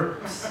over.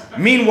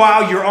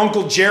 Meanwhile, your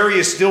Uncle Jerry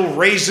is still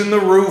raising the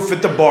roof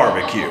at the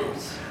barbecue.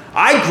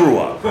 I grew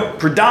up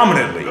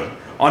predominantly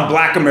on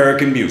Black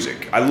American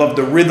music. I loved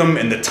the rhythm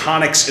and the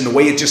tonics and the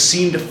way it just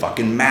seemed to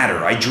fucking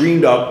matter. I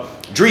dreamed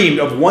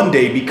of one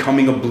day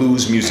becoming a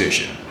blues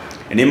musician.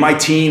 And in my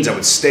teens, I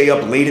would stay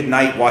up late at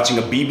night watching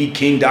a B.B.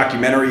 King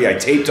documentary I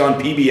taped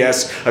on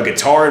PBS, a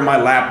guitar in my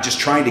lap, just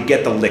trying to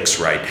get the licks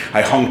right.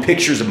 I hung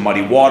pictures of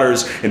Muddy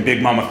Waters and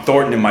Big Mama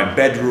Thornton in my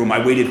bedroom.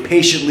 I waited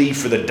patiently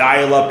for the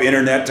dial-up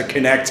internet to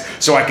connect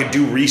so I could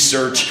do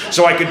research,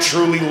 so I could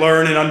truly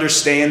learn and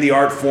understand the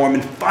art form.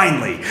 And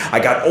finally, I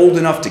got old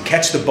enough to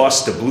catch the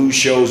bus to blues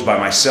shows by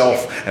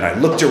myself, and I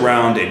looked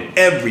around, and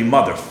every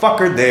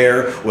motherfucker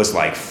there was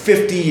like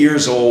 50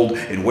 years old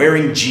and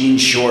wearing jean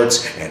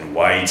shorts and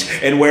white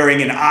and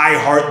wearing an I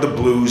Heart the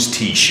Blues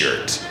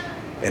t-shirt.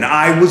 And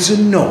I was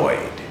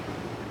annoyed.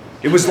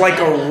 It was like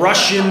a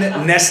Russian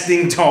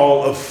nesting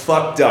doll of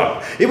fucked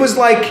up. It was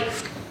like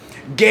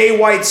gay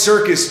white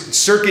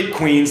circuit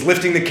queens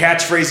lifting the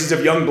catchphrases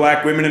of young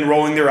black women and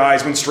rolling their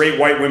eyes when straight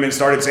white women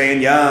started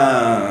saying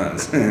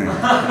yes.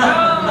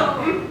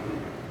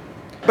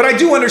 But I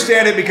do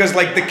understand it because,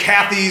 like, the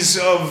Cathys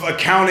of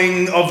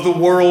accounting of the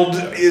world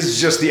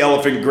is just the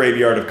elephant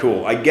graveyard of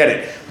cool. I get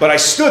it. But I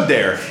stood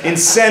there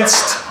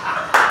incensed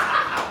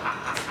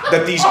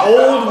that these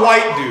old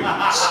white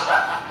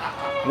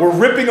dudes were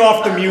ripping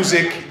off the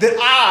music that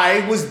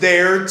I was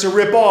there to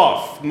rip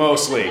off,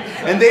 mostly.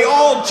 And they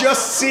all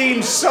just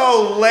seemed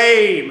so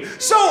lame,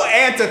 so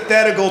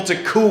antithetical to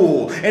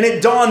cool. And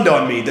it dawned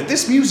on me that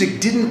this music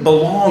didn't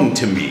belong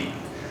to me.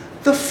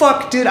 The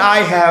fuck did I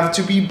have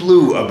to be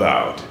blue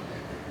about?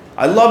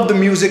 I loved the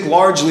music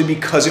largely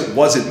because it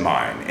wasn't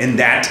mine, and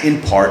that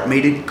in part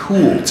made it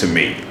cool to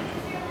me.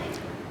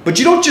 But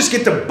you don't just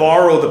get to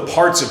borrow the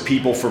parts of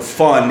people for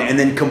fun and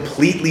then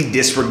completely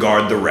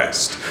disregard the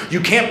rest. You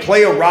can't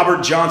play a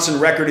Robert Johnson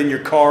record in your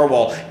car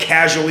while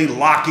casually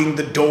locking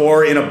the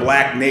door in a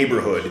black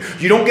neighborhood.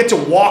 You don't get to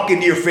walk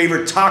into your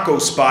favorite taco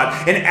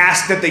spot and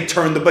ask that they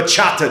turn the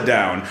bachata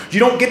down.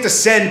 You don't get to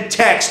send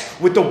text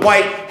with the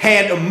white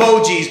hand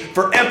emojis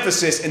for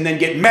emphasis and then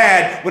get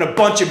mad when a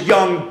bunch of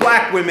young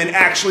black women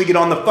actually get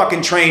on the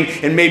fucking train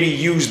and maybe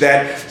use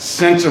that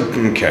sense of,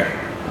 okay.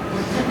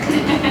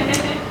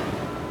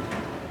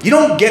 You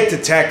don't get to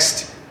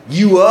text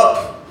 "you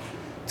up"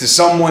 to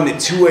someone at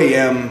 2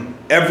 a.m.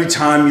 every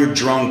time you're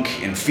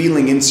drunk and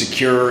feeling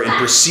insecure and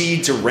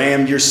proceed to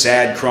ram your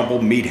sad,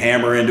 crumpled meat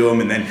hammer into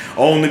them, and then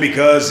only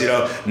because,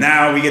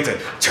 now we get to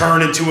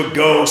turn into a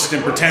ghost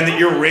and pretend that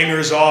your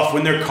ringer's off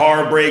when their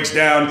car breaks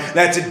down.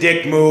 That's a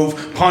dick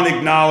move. Pun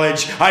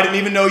acknowledged. I didn't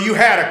even know you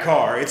had a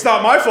car. It's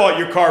not my fault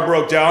your car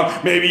broke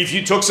down. Maybe if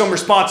you took some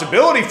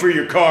responsibility for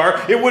your car,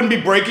 it wouldn't be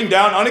breaking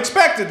down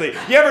unexpectedly.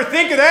 You ever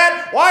think of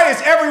that? Why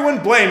is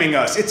everyone blaming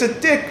us? It's a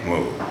dick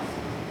move.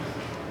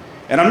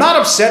 And I'm not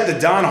upset that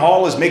Don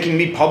Hall is making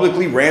me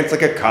publicly rant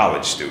like a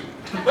college student.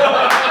 I'm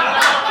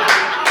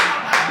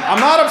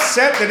not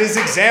upset that his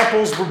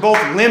examples were both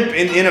limp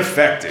and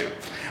ineffective.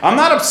 I'm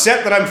not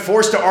upset that I'm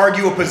forced to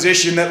argue a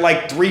position that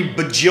like 3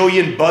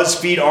 bajillion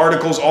BuzzFeed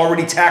articles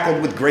already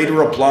tackled with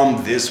greater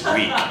aplomb this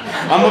week.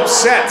 I'm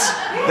upset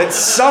that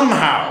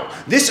somehow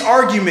this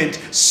argument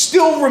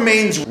still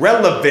remains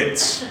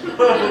relevant.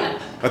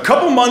 A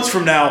couple months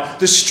from now,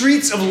 the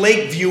streets of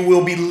Lakeview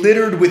will be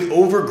littered with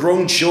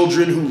overgrown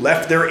children who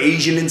left their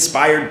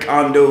Asian-inspired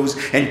condos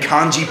and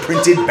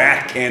kanji-printed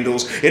bath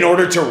candles in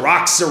order to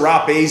rock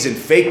serapes and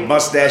fake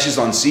mustaches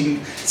on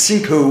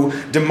Cinco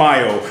de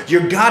Mayo.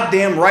 You're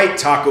goddamn right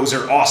tacos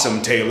are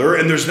awesome, Taylor,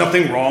 and there's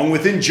nothing wrong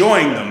with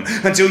enjoying them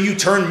until you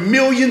turn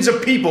millions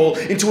of people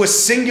into a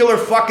singular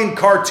fucking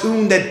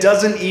cartoon that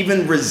doesn't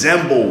even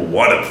resemble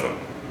one of them.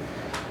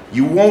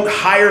 You won't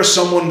hire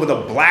someone with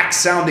a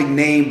black-sounding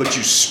name, but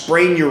you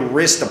sprain your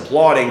wrist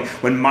applauding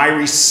when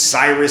Miley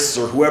Cyrus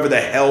or whoever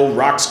the hell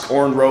rocks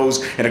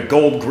cornrows and a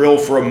gold grill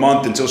for a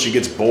month until she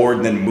gets bored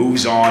and then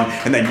moves on,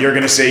 and then you're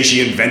gonna say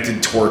she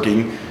invented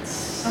twerking.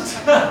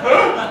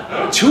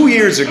 2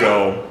 years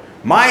ago,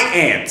 my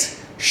aunt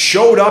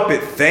showed up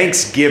at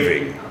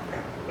Thanksgiving,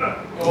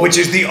 which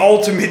is the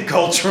ultimate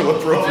cultural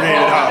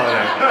appropriated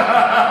holiday.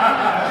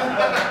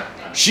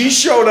 She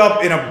showed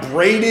up in a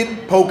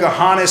braided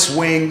Pocahontas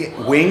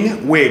wing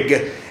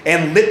wig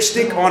and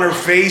lipstick on her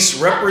face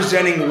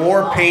representing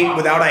war paint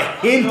without a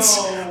hint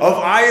of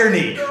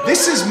irony.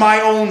 This is my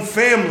own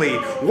family.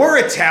 We're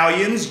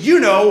Italians,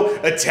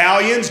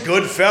 Italians,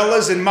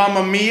 Goodfellas and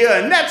Mamma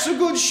Mia, and that's a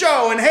good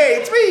show. And hey,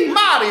 it's me,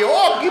 Mario,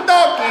 okie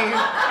dokie.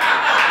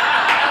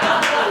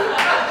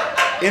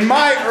 In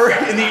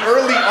the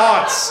early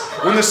aughts,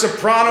 when The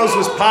Sopranos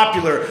was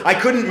popular, I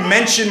couldn't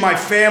mention my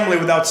family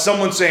without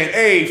someone saying,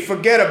 hey,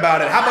 forget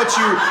about it. How about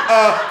you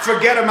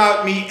forget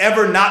about me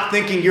ever not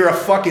thinking you're a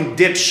fucking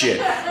dipshit?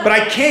 But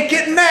I can't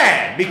get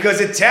mad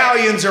because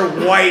Italians are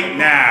white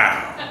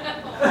now.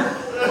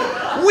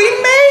 We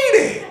made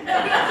it.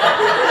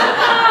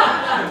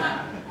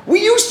 We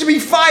used to be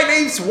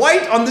 5/8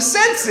 white on the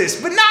census,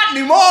 but not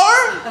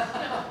anymore.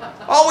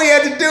 All we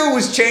had to do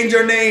was change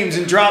our names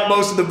and drop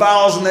most of the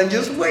vowels and then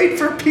just wait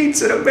for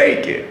pizza to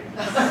make it.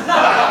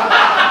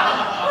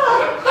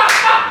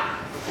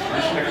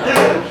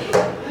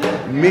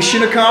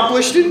 Mission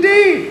accomplished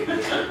indeed.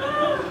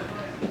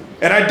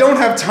 And I don't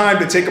have time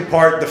to take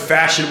apart the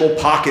fashionable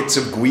pockets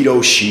of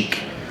Guido chic.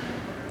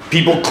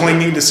 People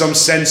clinging to some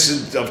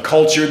sense of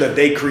culture that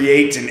they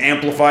create an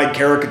amplified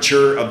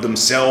caricature of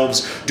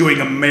themselves, doing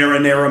a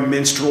marinara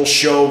minstrel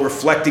show,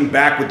 reflecting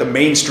back what the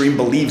mainstream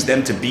believes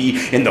them to be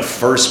in the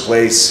first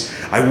place.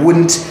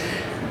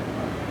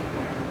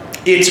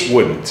 It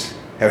wouldn't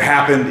have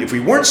happened if we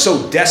weren't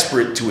so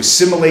desperate to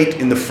assimilate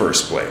in the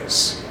first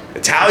place.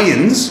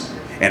 Italians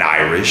and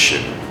Irish,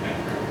 and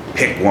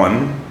pick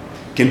one,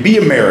 can be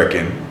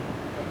American.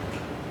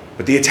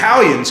 But the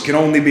Italians can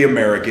only be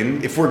American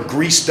if we're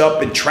greased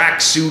up and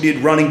track-suited,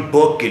 running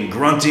book and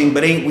grunting,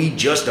 but ain't we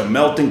just a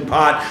melting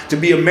pot? To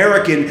be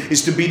American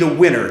is to be the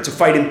winner, to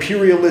fight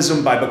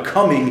imperialism by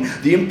becoming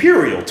the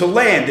imperial, to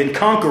land and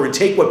conquer and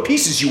take what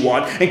pieces you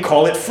want and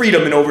call it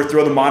freedom, and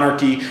overthrow the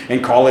monarchy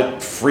and call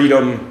it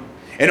freedom,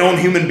 and own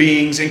human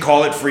beings and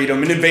call it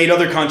freedom, and invade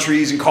other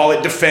countries and call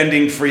it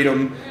defending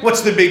freedom.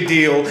 What's the big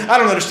deal? I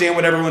don't understand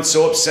what everyone's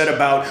so upset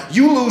about.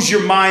 You lose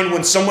your mind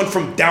when someone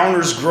from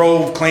Downers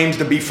Grove claims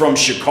to be from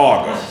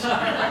Chicago.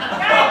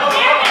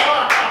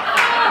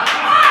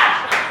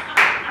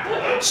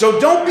 So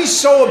don't be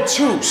so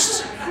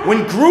obtuse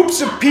when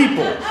groups of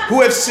people who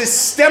have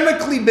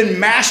systemically been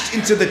mashed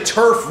into the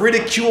turf,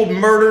 ridiculed,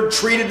 murdered,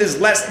 treated as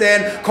less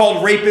than,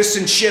 called rapists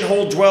and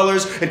shithole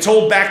dwellers, and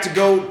told to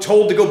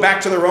go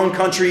back to their own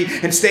country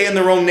and stay in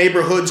their own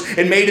neighborhoods,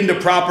 and made into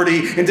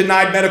property and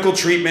denied medical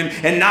treatment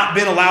and not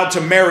been allowed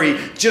to marry,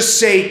 just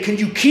say, can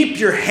you keep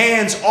your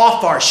hands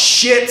off our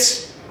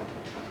shit?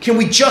 Can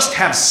we just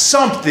have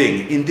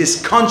something in this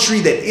country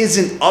that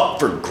isn't up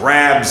for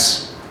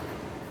grabs?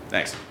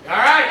 Thanks. All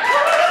right.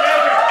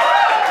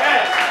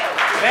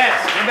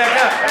 Come back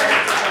up.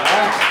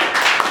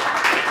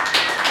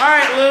 All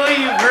right, Lily,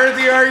 you've heard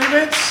the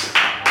arguments.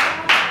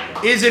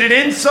 Is it an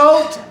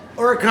insult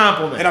or a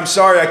compliment? And I'm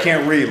sorry I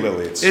can't read,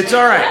 Lily. It's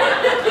all right.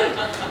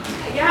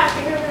 Yeah, I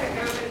think I'm gonna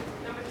go with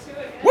number 2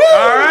 again. Woo!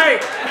 All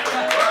right.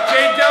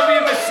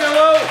 J.W.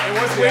 Basillo, and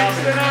what's wins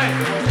tonight?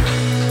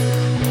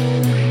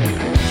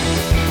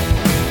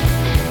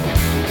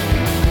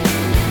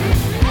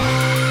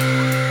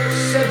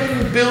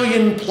 7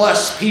 billion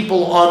plus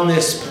people on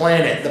this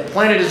planet. The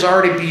planet is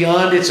already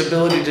beyond its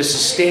ability to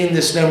sustain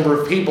this number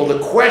of people. The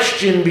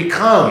question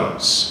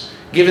becomes,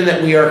 given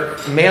that we are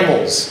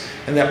mammals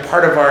and that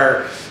part of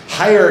our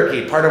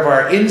hierarchy, part of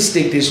our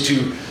instinct is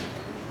to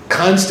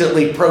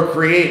constantly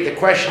procreate, the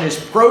question is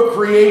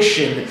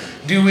procreation,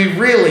 do we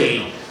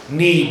really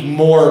need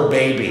more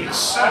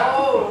babies?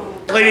 Oh.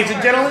 Ladies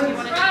and gentlemen,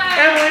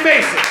 Emily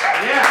Mason.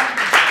 Yeah.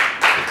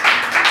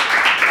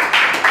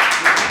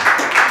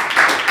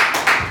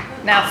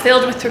 Now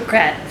filled with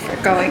regret for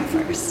going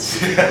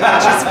first, which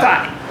is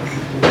fine.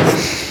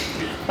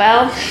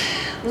 Well,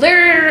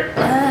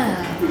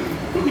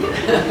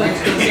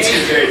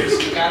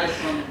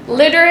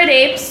 Literate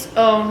Apes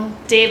own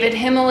David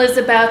Himmel is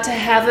about to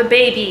have a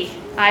baby.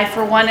 I,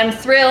 for one, am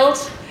thrilled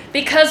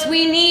because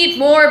we need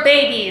more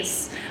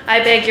babies.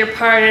 I beg your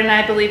pardon,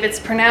 I believe it's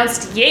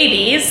pronounced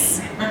yabies.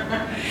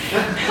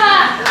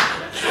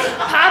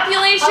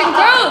 Population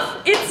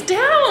growth, it's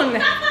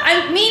down.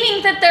 I'm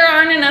meaning that there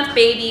aren't enough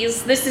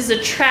babies. This is a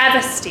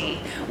travesty.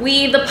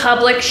 We, the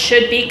public,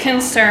 should be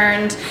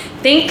concerned.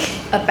 Think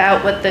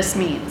about what this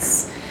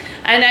means.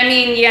 And I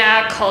mean,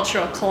 yeah,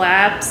 cultural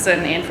collapse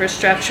and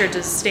infrastructure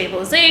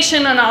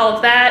destabilization and all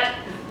of that.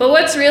 But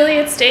what's really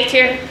at stake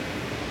here?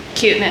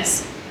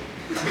 Cuteness.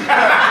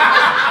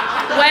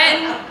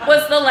 When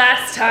was the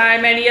last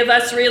time any of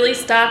us really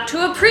stopped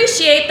to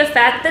appreciate the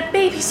fact that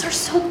babies are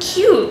so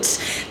cute?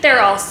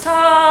 They're all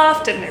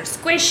soft and they're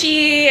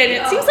squishy, and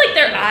it seems like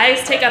their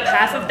eyes take up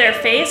half of their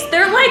face.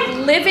 They're like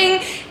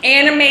living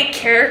anime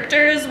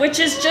characters, which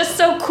is just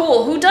so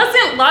cool. Who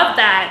doesn't love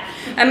that?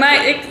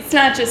 It's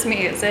not just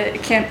me, is it?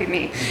 It can't be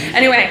me.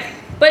 Anyway,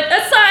 but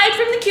aside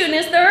from the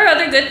cuteness, there are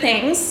other good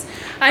things.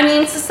 I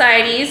mean,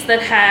 societies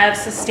that have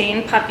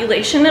sustained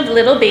population of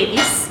little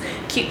babies,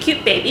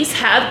 cute babies,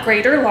 have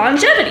greater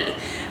longevity.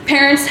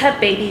 Parents have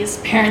babies,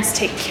 parents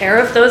take care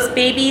of those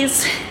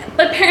babies,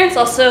 but parents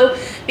also,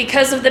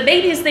 because of the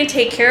babies, they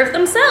take care of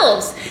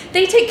themselves.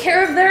 They take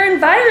care of their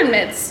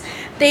environments.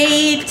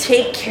 They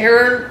take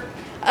care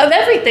of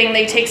everything.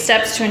 They take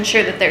steps to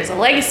ensure that there's a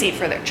legacy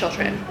for their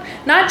children.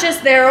 Not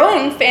just their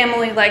own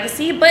family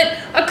legacy, but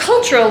a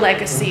cultural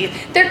legacy,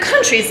 their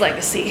country's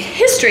legacy,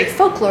 history,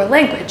 folklore,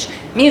 language,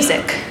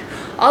 music.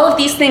 All of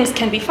these things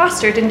can be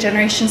fostered in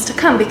generations to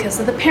come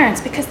because the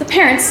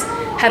parents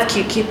have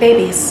cute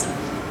babies.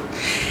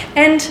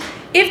 And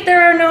if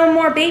there are no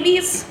more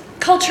babies,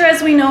 culture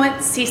as we know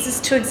it ceases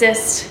to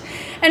exist.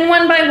 And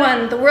one by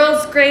one, the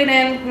world's great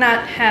and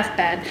not half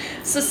bad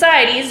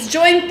societies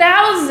join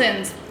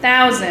thousands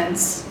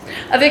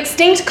of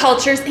extinct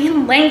cultures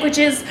and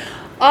languages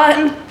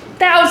on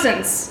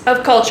thousands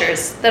of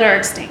cultures that are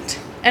extinct.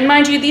 And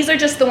mind you, these are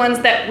just the ones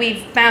that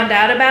we've found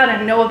out about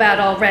and know about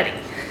already.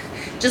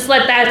 Just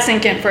let that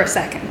sink in for a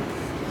second.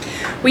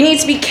 We need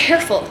to be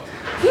careful.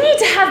 We need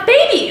to have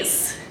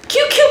babies,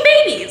 cute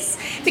babies.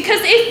 Because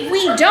if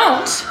we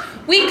don't,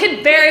 we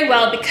could very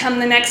well become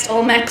the next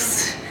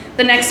Olmecs,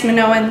 the next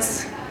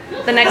Minoans,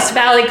 the next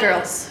Valley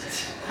Girls.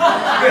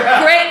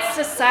 Great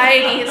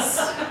societies,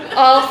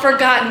 all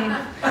forgotten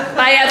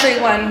by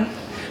everyone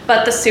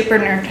but the super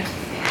nerd.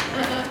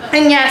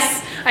 And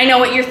yes, I know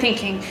what you're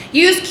thinking.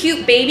 Use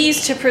cute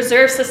babies to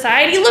preserve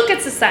society? Look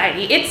at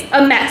society. It's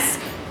a mess.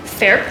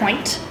 Fair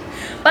point.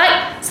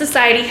 But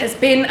society has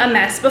been a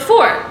mess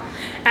before.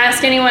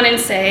 Ask anyone in,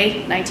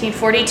 say,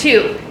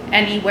 1942,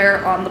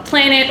 anywhere on the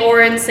planet,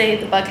 or in, say,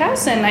 the Bug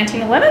House in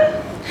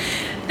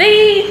 1911.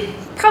 They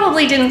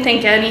probably didn't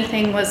think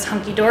anything was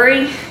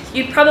hunky-dory.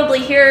 You'd probably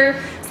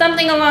hear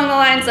something along the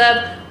lines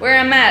of, "We're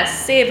a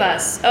mess, save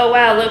us. Oh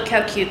wow, look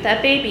how cute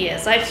that baby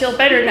is. I feel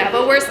better now,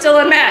 but we're still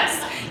a mess."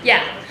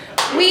 Yeah,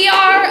 we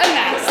are a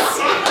mess.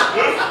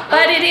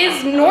 But it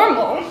is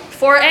normal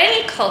for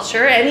any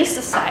culture, any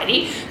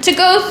society, to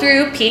go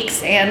through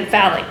peaks and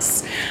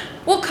valleys.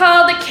 We'll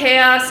call the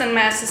chaos and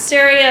mass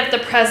hysteria of the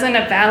present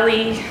a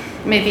valley.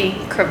 Maybe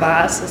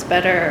crevasse is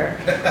better.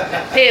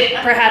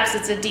 Perhaps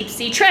it's a deep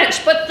sea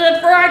trench, but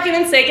for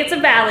argument's sake, it's a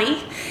valley.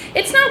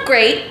 It's not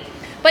great,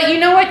 but you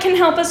know what can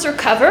help us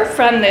recover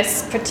from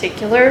this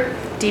particular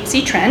deep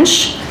sea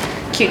trench?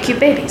 Cute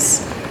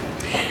babies.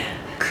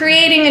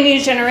 Creating a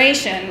new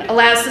generation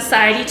allows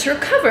society to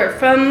recover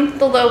from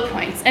the low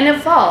points and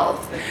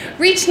evolve,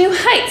 reach new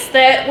heights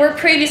that were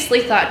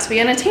previously thought to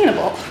be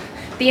unattainable.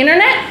 The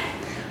internet?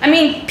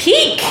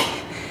 Peak.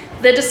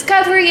 The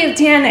discovery of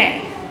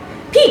DNA.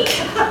 Peak.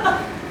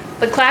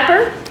 The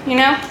clapper,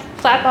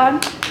 clap on,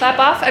 clap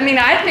off.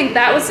 I think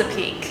that was a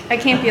peak. I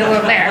can't be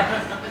alone there.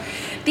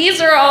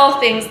 These are all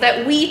things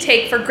that we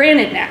take for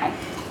granted now.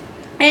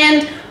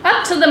 And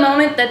up to the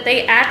moment that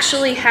they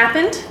actually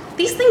happened,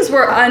 these things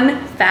were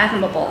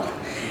unfathomable.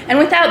 And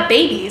without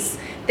babies,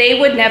 they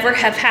would never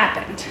have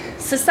happened.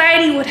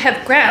 Society would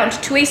have ground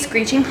to a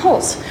screeching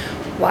halt.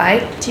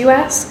 Why, do you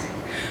ask?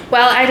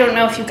 Well, I don't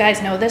know if you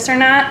guys know this or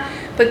not,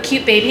 but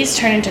cute babies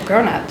turn into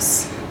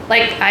grown-ups.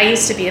 Like, I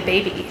used to be a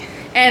baby.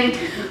 And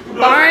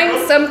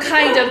barring some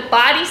kind of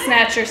body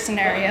snatcher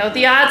scenario,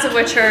 the odds of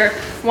which are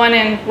 1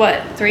 in,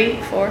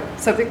 3, 4,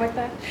 something like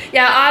that?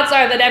 Yeah, odds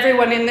are that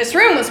everyone in this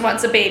room was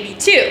once a baby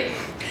too.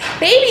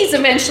 Babies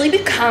eventually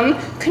become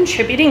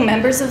contributing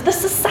members of the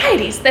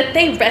societies that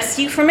they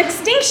rescue from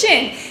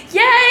extinction.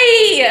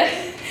 Yay!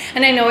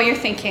 And I know what you're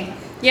thinking.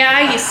 Yeah,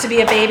 I used to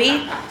be a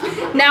baby.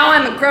 Now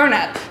I'm a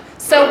grown-up.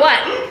 So what?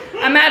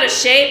 I'm out of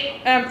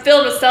shape, I'm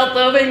filled with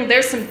self-loathing,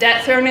 there's some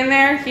debt thrown in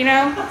there,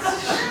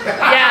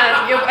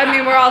 Yeah,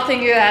 we're all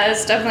thinking that.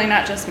 It's definitely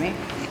not just me.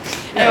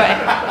 Anyway.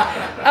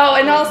 Oh,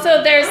 and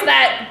also there's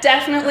that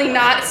definitely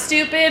not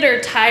stupid or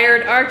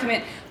tired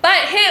argument.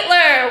 But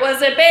Hitler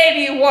was a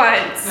baby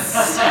once.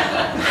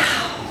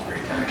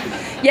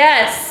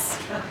 Yes,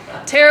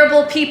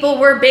 terrible people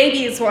were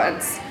babies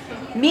once.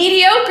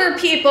 Mediocre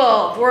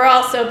people were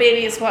also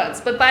babies once.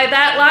 But by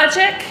that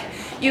logic,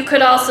 you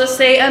could also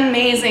say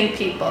amazing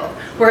people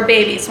were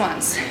babies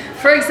once.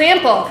 For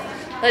example,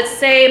 let's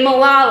say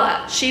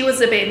Malala. She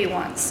was a baby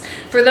once.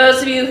 For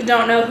those of you who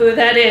don't know who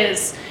that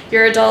is,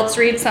 your adults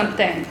read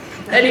something.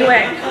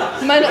 Anyway,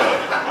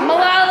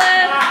 Malala,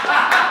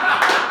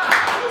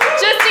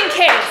 just in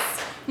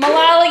case,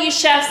 Malala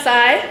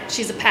Yousafzai,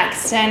 she's a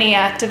Pakistani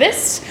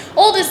activist,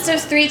 oldest of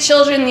 3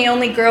 children, the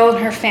only girl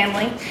in her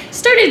family,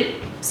 started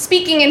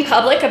speaking in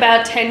public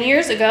about 10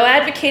 years ago,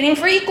 advocating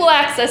for equal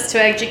access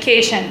to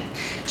education.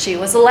 She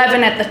was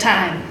 11 at the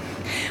time.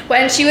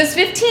 When she was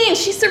 15,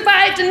 she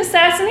survived an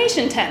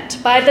assassination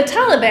attempt by the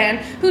Taliban,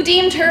 who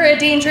deemed her a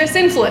dangerous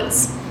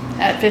influence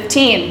at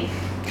 15.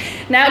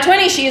 Now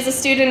 20, she is a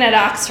student at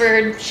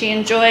Oxford. She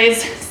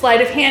enjoys sleight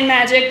of hand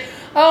magic.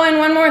 Oh, and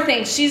one more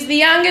thing. She's the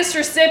youngest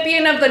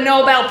recipient of the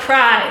Nobel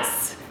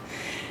Prize.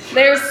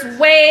 There's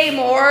way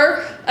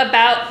more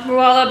about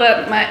Malala,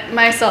 but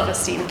my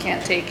self-esteem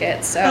can't take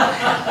it. So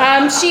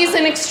she's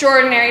an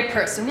extraordinary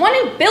person. 1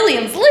 in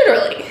billions,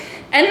 literally.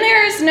 And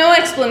there is no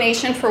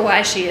explanation for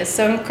why she is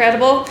so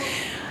incredible.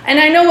 And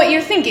I know what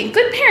you're thinking.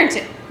 Good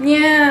parenting.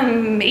 Yeah,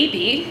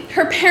 maybe.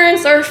 Her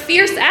parents are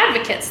fierce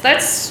advocates.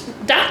 That's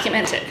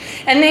documented.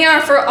 And they are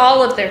for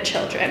all of their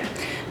children.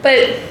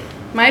 But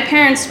my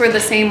parents were the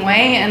same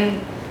way,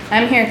 and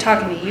I'm here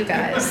talking to you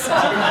guys.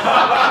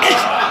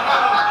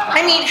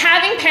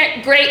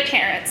 Having great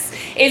parents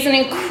is an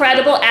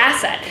incredible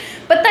asset,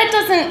 but that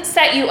doesn't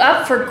set you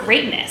up for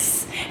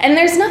greatness. And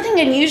there's nothing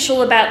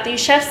unusual about these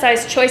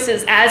chef-sized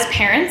choices as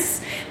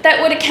parents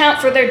that would account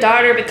for their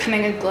daughter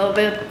becoming a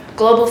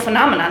global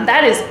phenomenon.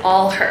 That is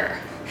all her.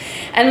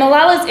 And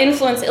Malala's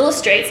influence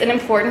illustrates an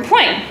important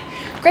point.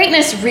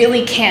 Greatness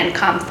really can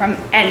come from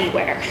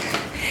anywhere.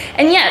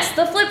 And yes,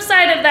 the flip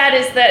side of that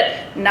is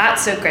that not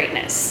so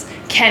greatness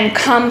can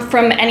come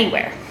from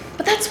anywhere.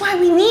 But that's why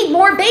we need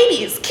more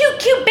babies,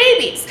 cute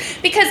babies,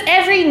 because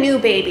every new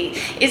baby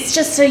is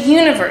just a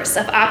universe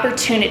of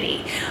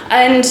opportunity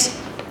and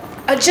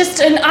just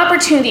an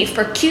opportunity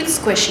for cute,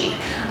 squishy,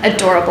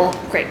 adorable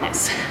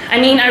greatness. I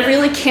mean, I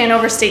really can't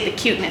overstate the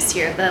cuteness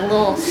here, the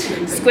little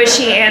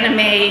squishy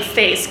anime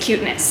face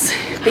cuteness,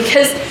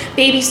 because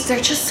babies,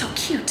 they're just so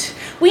cute.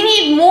 We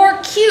need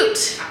more cute.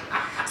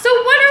 So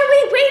what are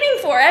we waiting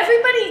for?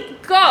 Everybody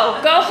go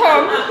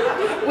home.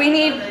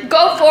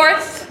 Go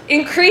forth.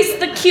 Increase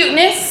the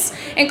cuteness,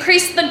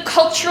 increase the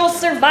cultural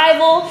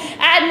survival,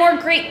 add more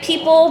great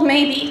people,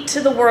 maybe, to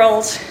the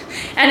world.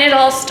 And it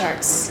all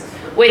starts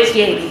with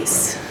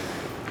Yabies.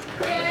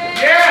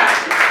 Yeah!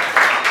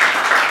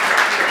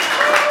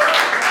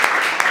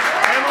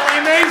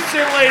 Emily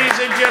Mason, ladies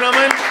and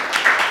gentlemen.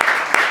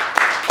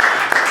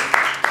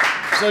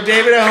 So,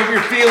 David, I hope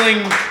you're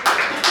feeling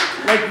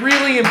like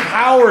really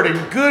empowered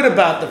and good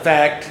about the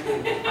fact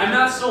I'm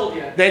not sold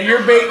yet. that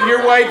your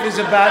wife is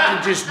about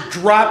to just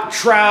drop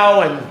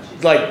trow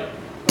and like.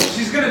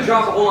 She's gonna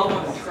drop a whole lot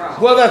more than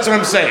trout. Well, that's what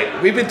I'm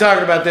saying. We've been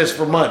talking about this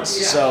for months.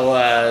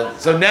 Yeah.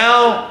 So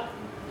now,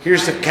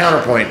 here's the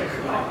counterpoint.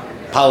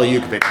 Paula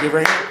Yukovic, give her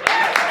a hand.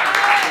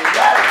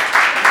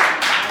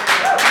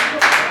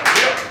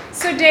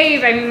 So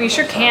Dave, I mean, we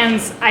shook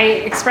hands. I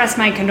expressed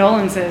my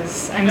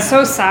condolences. I'm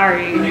so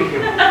sorry.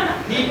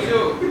 Me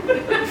too.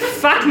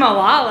 Fuck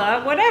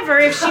Malala, whatever.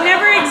 If she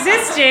never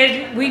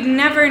existed, we'd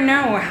never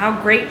know how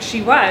great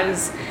she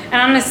was. And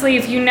honestly,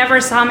 if you never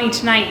saw me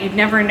tonight, you'd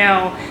never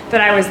know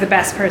that I was the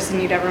best person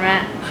you'd ever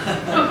met.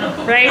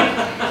 Right?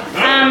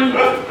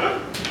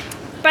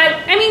 But,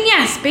 I mean,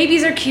 yes,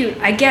 babies are cute.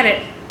 I get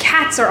it.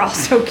 Cats are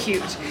also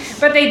cute.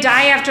 But they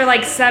die after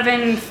like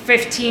 7,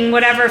 15,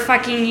 whatever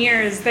fucking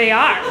years they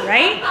are,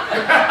 right?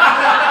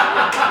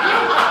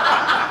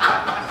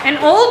 And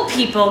old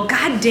people,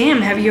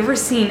 goddamn, have you ever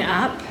seen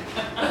Up?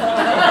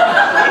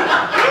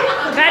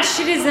 That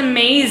shit is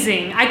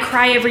amazing. I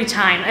cry every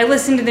time. I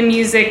listen to the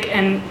music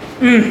and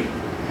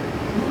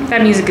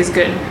that music is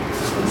good.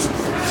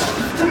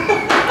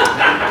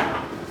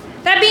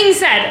 That being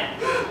said,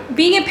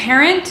 being a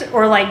parent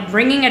or like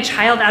bringing a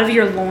child out of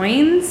your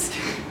loins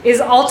is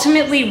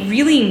ultimately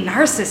really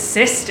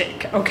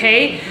narcissistic,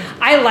 okay?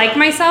 I like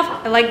myself,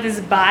 I like this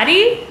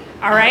body,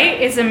 all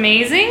right? It's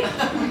amazing.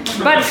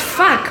 But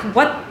fuck,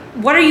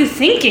 what are you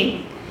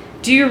thinking?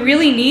 Do you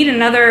really need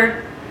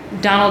another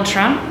Donald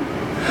Trump?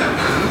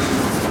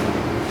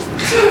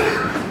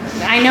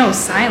 I know,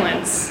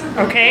 silence,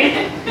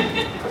 okay?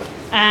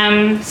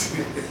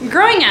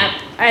 Growing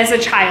up as a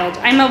child,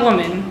 I'm a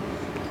woman.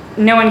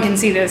 No one can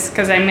see this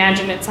because I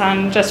imagine it's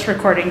on just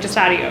recording, just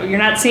audio. You're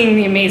not seeing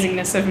the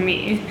amazingness of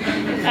me.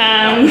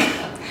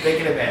 They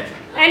can imagine.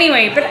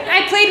 Anyway, but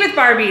I played with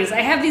Barbies.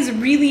 I have these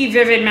really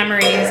vivid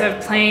memories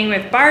of playing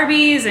with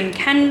Barbies and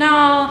Ken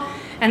doll,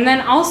 and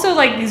then also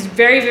like these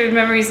very vivid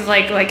memories of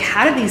like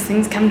how did these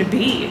things come to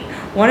be?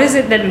 What is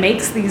it that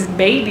makes these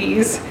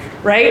babies,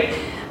 right?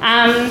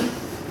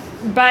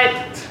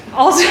 But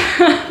also,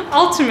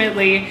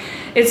 ultimately,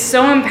 it's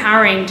so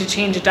empowering to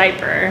change a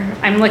diaper.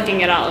 I'm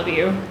looking at all of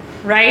you,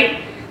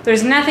 right?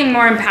 There's nothing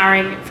more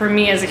empowering for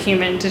me as a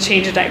human to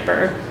change a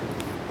diaper.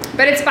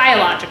 But it's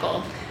biological,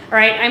 all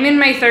right? I'm in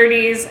my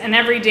 30s, and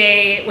every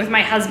day with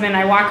my husband,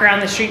 I walk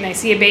around the street and I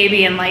see a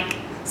baby, and like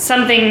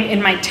something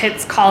in my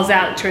tits calls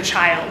out to a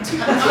child.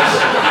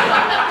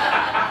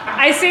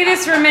 I say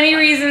this for many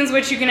reasons,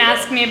 which you can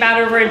ask me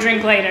about over a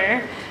drink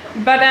later.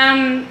 But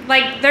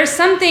like there's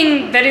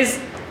something that is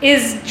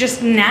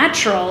just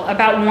natural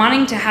about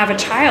wanting to have a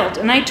child,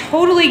 and I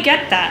totally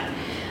get that.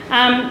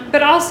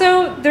 But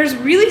also, there's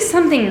really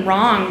something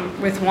wrong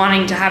with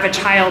wanting to have a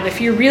child if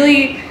you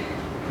really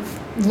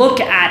look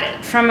at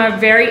it from a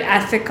very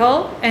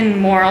ethical and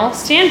moral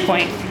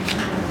standpoint.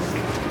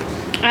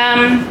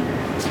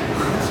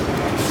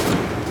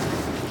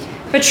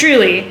 But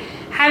truly,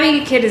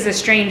 having a kid is a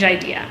strange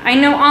idea. I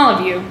know all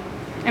of you.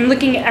 I'm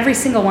looking at every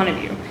single one of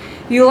you.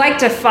 You like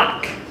to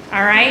fuck,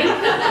 all right?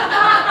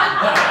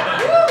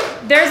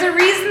 There's a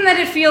reason that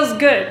it feels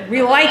good.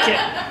 We like it,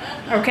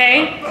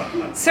 okay?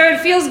 So it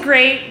feels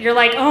great. You're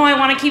like, oh, I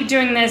want to keep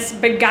doing this,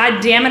 but God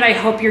damn it, I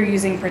hope you're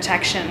using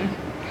protection.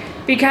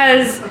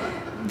 Because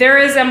there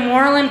is a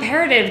moral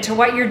imperative to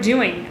what you're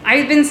doing.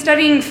 I've been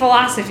studying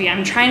philosophy.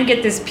 I'm trying to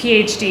get this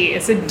PhD.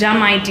 It's a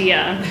dumb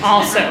idea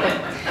also.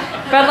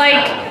 But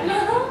like,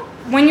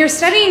 when you're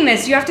studying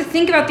this, you have to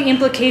think about the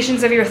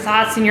implications of your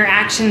thoughts and your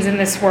actions in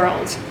this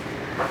world.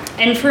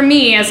 And for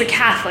me, as a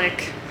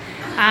Catholic,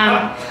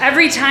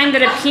 every time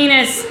that a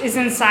penis is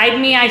inside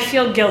me, I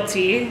feel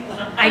guilty.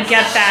 I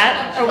get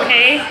that,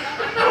 okay?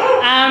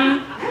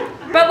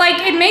 But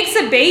like, it makes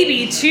a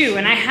baby too,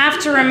 and I have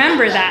to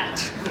remember that.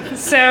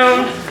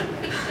 So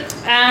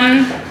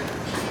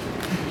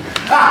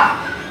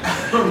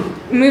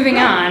Moving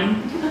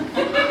on.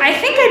 I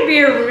think I'd be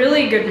a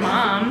really good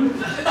mom.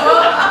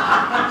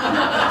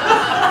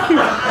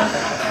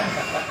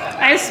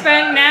 I've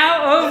spent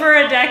now over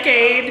a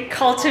decade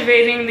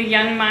cultivating the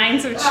young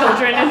minds of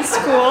children in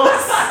schools.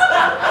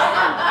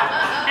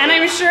 And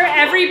I'm sure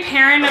every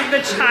parent of the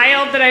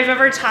child that I've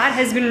ever taught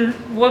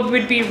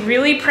would be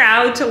really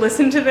proud to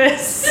listen to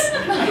this.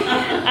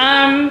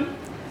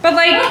 But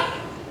like,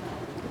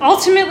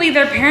 ultimately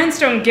their parents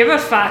don't give a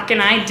fuck,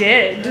 and I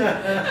did.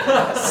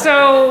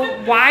 So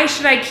why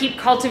should I keep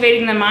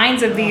cultivating the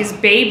minds of these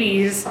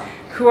babies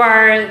who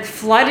are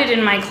flooded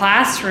in my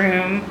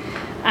classroom?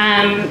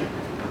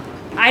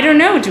 I don't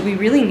know, do we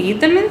really need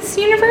them in this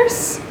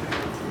universe?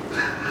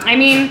 I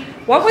mean,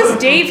 what was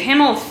Dave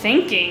Himmel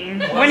thinking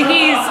when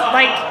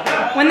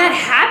when that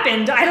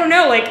happened? I don't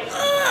know, like,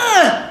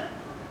 ugh!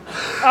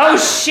 Oh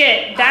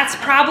shit, that's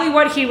probably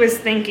what he was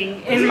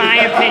thinking, in my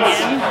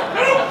opinion.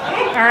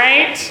 All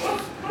right?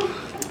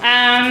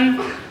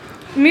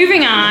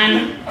 Moving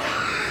on,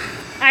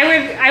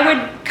 I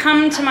would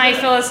come to my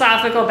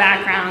philosophical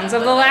backgrounds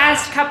of the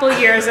last couple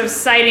years of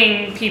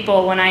citing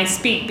people when I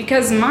speak,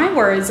 because my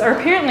words are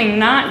apparently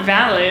not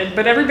valid,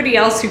 but everybody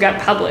else who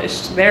got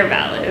published, they're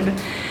valid.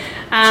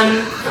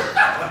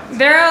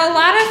 There are a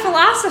lot of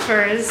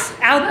philosophers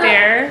out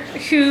there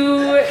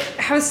who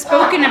have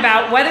spoken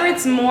about whether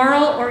it's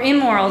moral or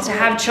immoral to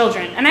have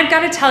children. And I've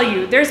got to tell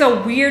you, there's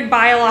a weird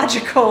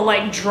biological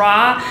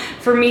draw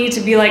for me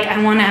to be like,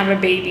 I want to have a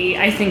baby.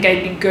 I think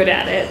I'd be good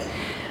at it.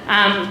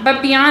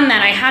 But beyond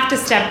that, I have to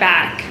step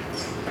back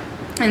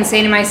and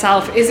say to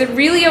myself, is it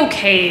really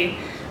okay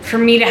for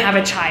me to have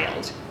a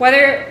child?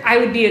 Whether I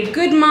would be a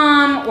good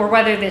mom or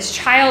whether this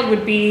child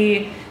would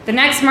be the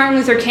next Martin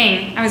Luther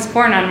King. I was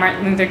born on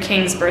Martin Luther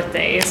King's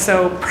birthday,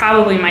 so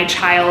probably my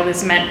child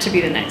is meant to be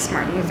the next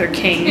Martin Luther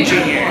King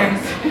Jr.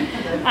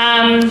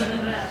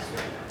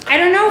 I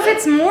don't know if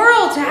it's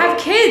moral to have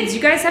kids. You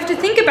guys have to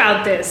think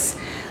about this.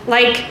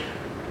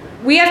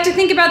 We have to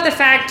think about the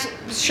fact,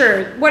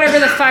 sure, whatever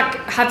the fuck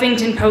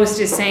Huffington Post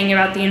is saying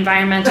about the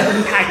environmental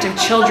impact of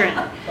children.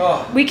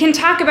 We can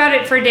talk about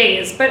it for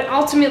days, but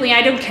ultimately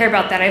I don't care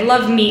about that. I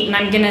love meat and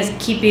I'm gonna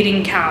keep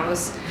eating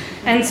cows.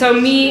 And so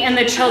me and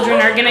the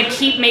children are gonna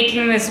keep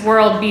making this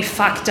world be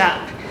fucked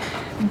up.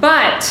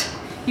 But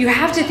you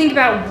have to think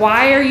about,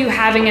 why are you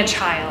having a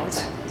child?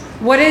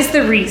 What is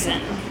the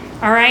reason?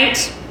 All right?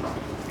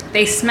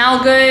 They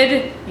smell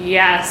good?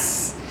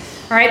 Yes.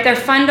 All right, they're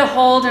fun to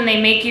hold and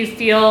they make you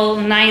feel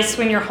nice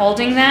when you're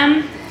holding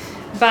them.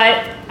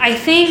 But I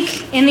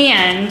think in the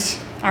end,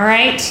 all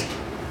right,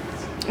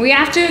 we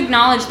have to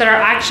acknowledge that our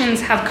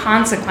actions have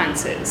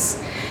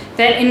consequences.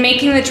 That in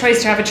making the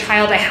choice to have a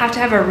child, I have to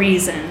have a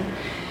reason.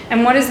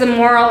 And what is the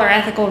moral or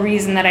ethical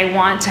reason that I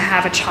want to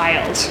have a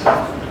child?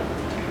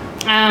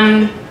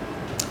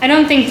 I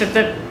don't think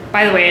that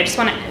by the way, I just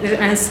want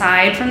to,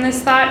 aside from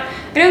this thought,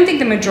 I don't think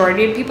the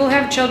majority of people who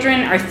have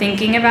children are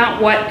thinking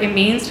about what it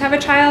means to have a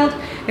child.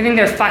 I think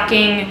they're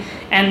fucking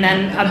and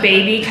then a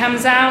baby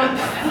comes out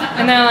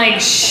and they're like,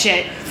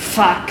 shit,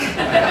 fuck.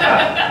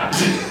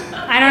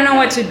 I don't know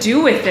what to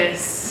do with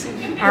this.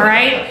 All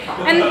right?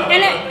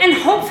 And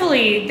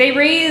hopefully they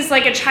raise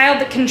a child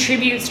that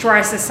contributes to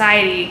our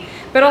society.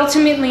 But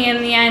ultimately,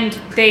 in the end,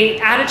 they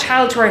add a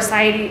child to our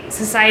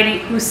society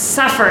who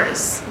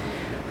suffers,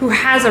 who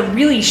has a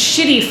really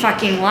shitty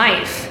fucking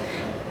life,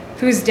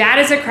 whose dad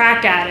is a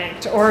crack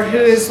addict, or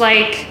whose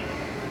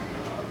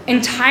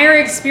entire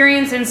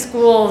experience in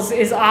schools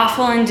is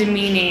awful and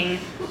demeaning,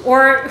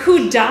 or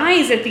who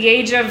dies at the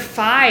age of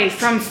 5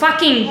 from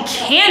fucking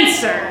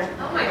cancer.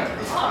 Oh my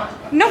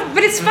God. No,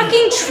 but it's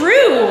fucking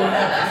true.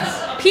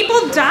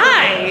 People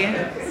die,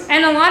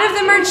 and a lot of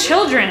them are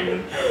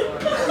children.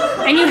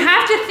 And you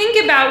have to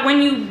think about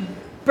when you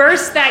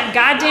burst that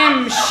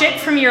goddamn shit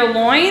from your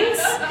loins,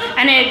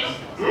 and it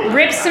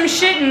rips some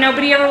shit and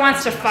nobody ever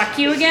wants to fuck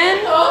you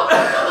again.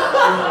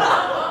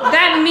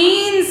 That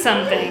means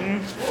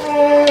something.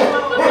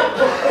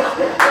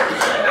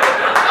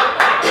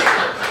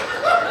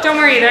 Don't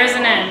worry, there's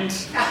an end.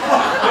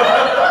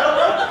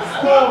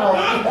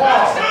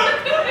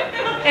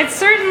 It's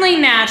certainly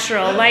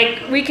natural.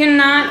 We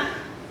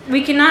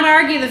cannot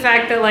argue the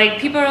fact that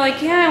people are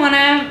yeah, I want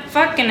to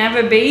fucking have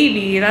a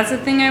baby. That's the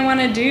thing I want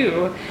to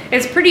do.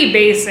 It's pretty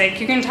basic.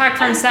 You can talk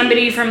from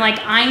somebody from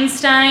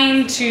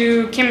Einstein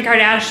to Kim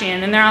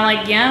Kardashian, and they're all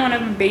yeah, I want to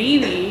have a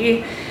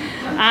baby.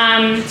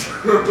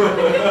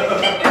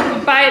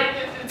 But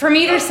from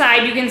either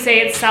side, you can say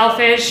it's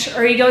selfish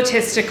or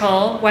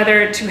egotistical,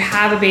 whether to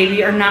have a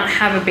baby or not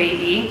have a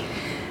baby.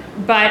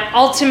 But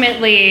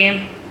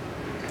ultimately,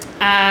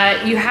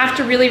 you have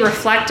to really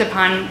reflect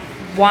upon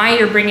why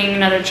you're bringing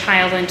another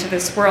child into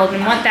this world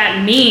and what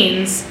that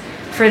means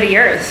for the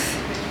earth.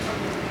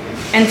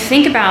 And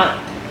think about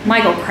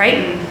Michael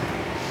Crichton.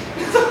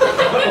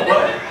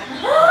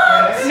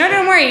 No,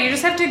 don't worry, you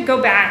just have to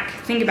go back,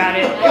 think about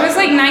it. It was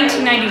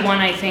 1991,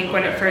 I think,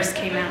 when it first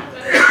came out.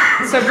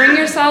 So bring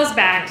yourselves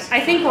back. I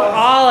think we're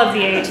all of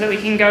the age that we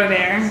can go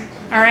there,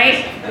 all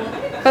right?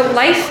 But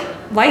life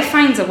life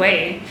finds a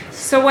way.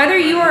 So whether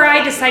you or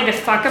I decide to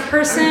fuck a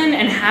person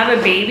and have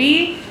a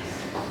baby,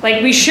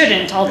 like we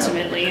shouldn't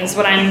ultimately, is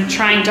what I'm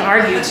trying to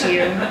argue to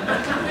you.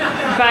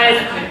 But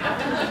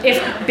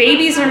if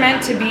babies are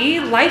meant to be,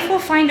 life will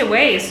find a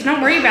way. So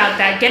don't worry about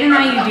that. Get an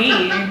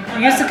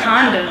IUD, use a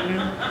condom.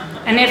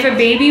 And if a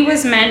baby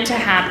was meant to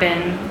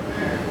happen,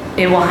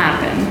 it will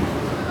happen.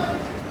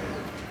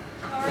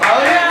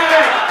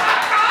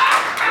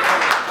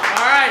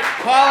 All right,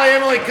 Paula,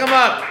 Emily, come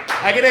up.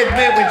 I gotta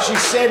admit, when she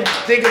said,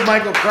 think of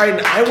Michael Crichton,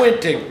 I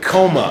went to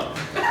coma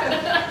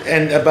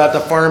and about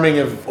the farming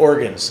of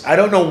organs. I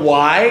don't know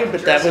why,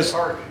 but that was,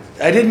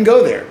 I didn't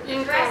go there.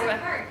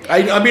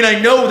 I mean, I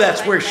know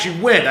that's where she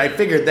went. I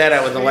figured that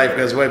out when the life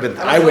goes away, but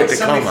I went to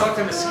Somebody coma. fucked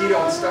a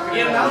mosquito and stuck it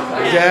in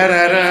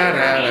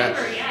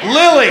the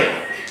Lily!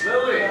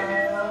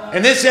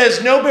 And this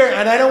has no bearing,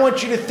 and I don't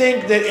want you to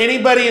think that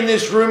anybody in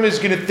this room is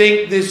going to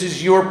think this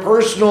is your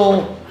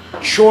personal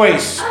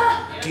choice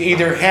to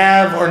either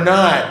have or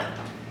not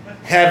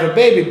have a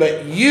baby,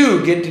 but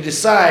you get to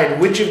decide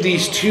which of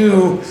these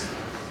two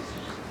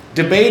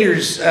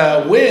debaters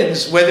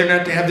wins, whether or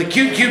not to have the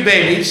cute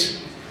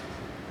babies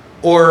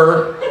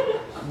or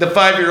the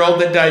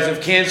 5-year-old that dies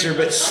of cancer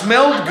but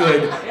smelled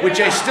good, which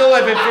I still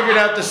haven't figured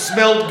out the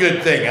smelled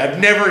good thing.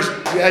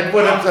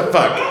 What the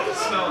fuck?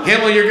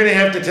 Himmel, you're going to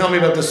have to tell me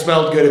about the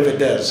smelled good if it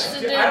does.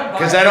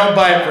 Because I don't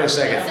buy it for a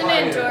second. It's an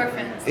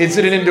endorphin. Is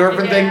it an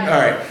endorphin thing? All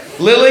right.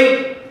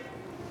 Lily,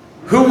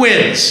 who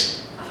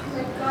wins? Oh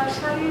my gosh,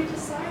 how do you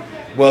decide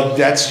that? Well,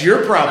 that's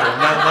your problem,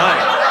 not mine.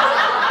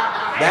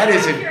 That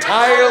is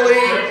entirely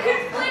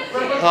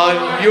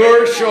on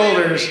your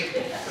shoulders.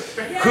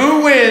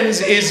 Who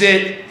wins? Is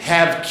it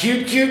have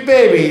cute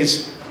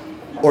babies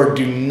or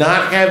do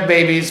not have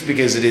babies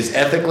because it is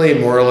ethically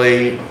and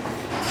morally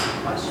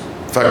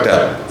fucked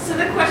up? So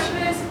the question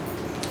is,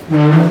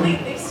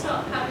 completely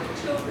stop having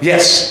children?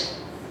 Yes.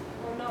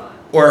 Or not?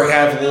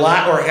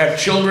 Or have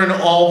children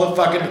all the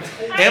fucking.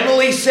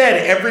 Emily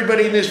said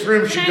everybody in this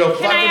room should go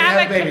Can I fucking have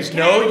have a- babies. can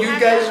No, I you have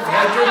guys have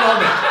had your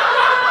moment.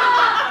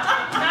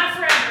 Not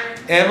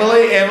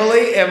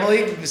forever.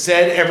 Emily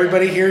said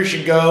everybody here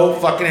should go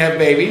fucking have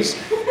babies.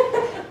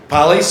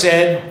 Polly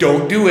said,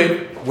 don't do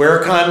it. Wear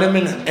a condom,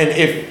 and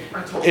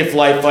if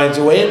life finds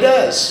a way, it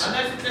does.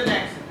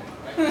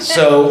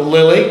 So,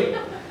 Lily,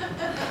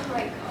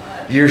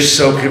 you're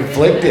so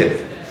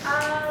conflicted.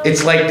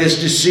 It's like this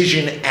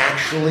decision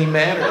actually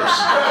matters.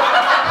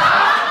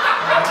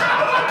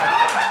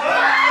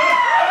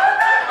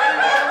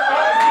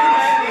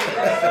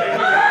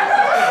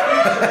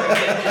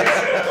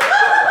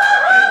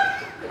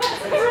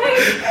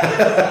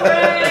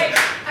 Right.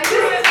 I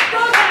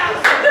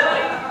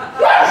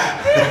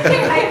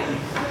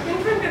think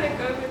I'm gonna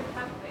go with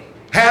happy.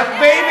 Have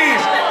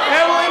babies!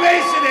 Emily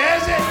Mason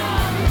has it!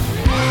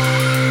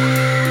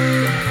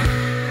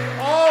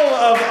 All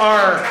of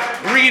our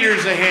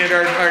readers a hand,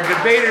 our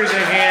debaters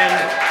a hand.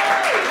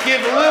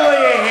 Give Lily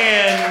a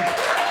hand.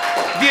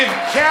 Give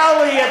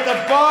Callie at the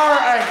bar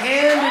a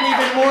hand, and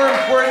even more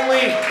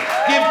importantly,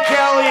 give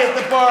Callie at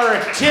the bar a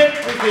tip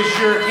because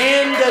your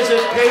hand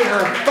doesn't pay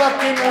her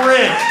fucking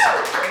rent.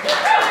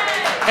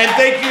 And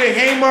thank you to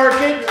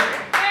Haymarket.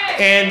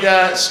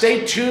 And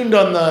stay tuned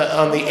on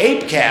the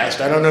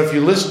Apecast. I don't know if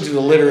you listen to the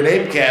Literate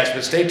Apecast,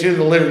 but stay tuned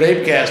to the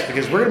Literate Apecast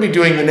because we're going to be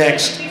doing the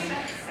next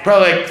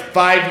probably like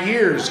 5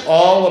 years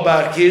all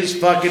about his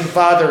fucking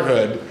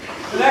fatherhood.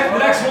 The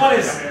next one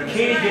is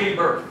Katie giving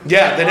birth.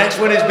 Yeah, the next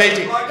one is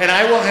basic. And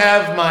I will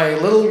have my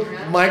little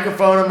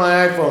microphone on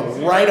my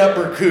iPhone right up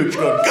her cooch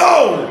going,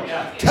 go!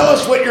 Tell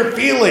us what you're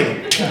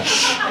feeling.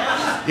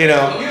 You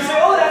know. You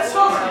say, oh, that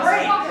smells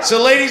great.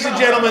 So ladies and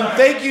gentlemen,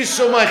 thank you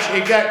so much.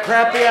 It got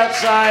crappy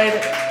outside.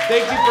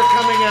 Thank you for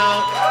coming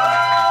out.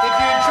 If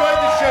you enjoyed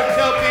the show,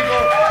 tell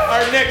people.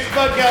 Our next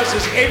Bughouse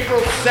is April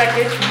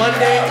 2nd,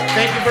 Monday.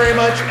 Thank you very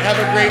much. Have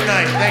a great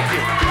night. Thank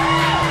you.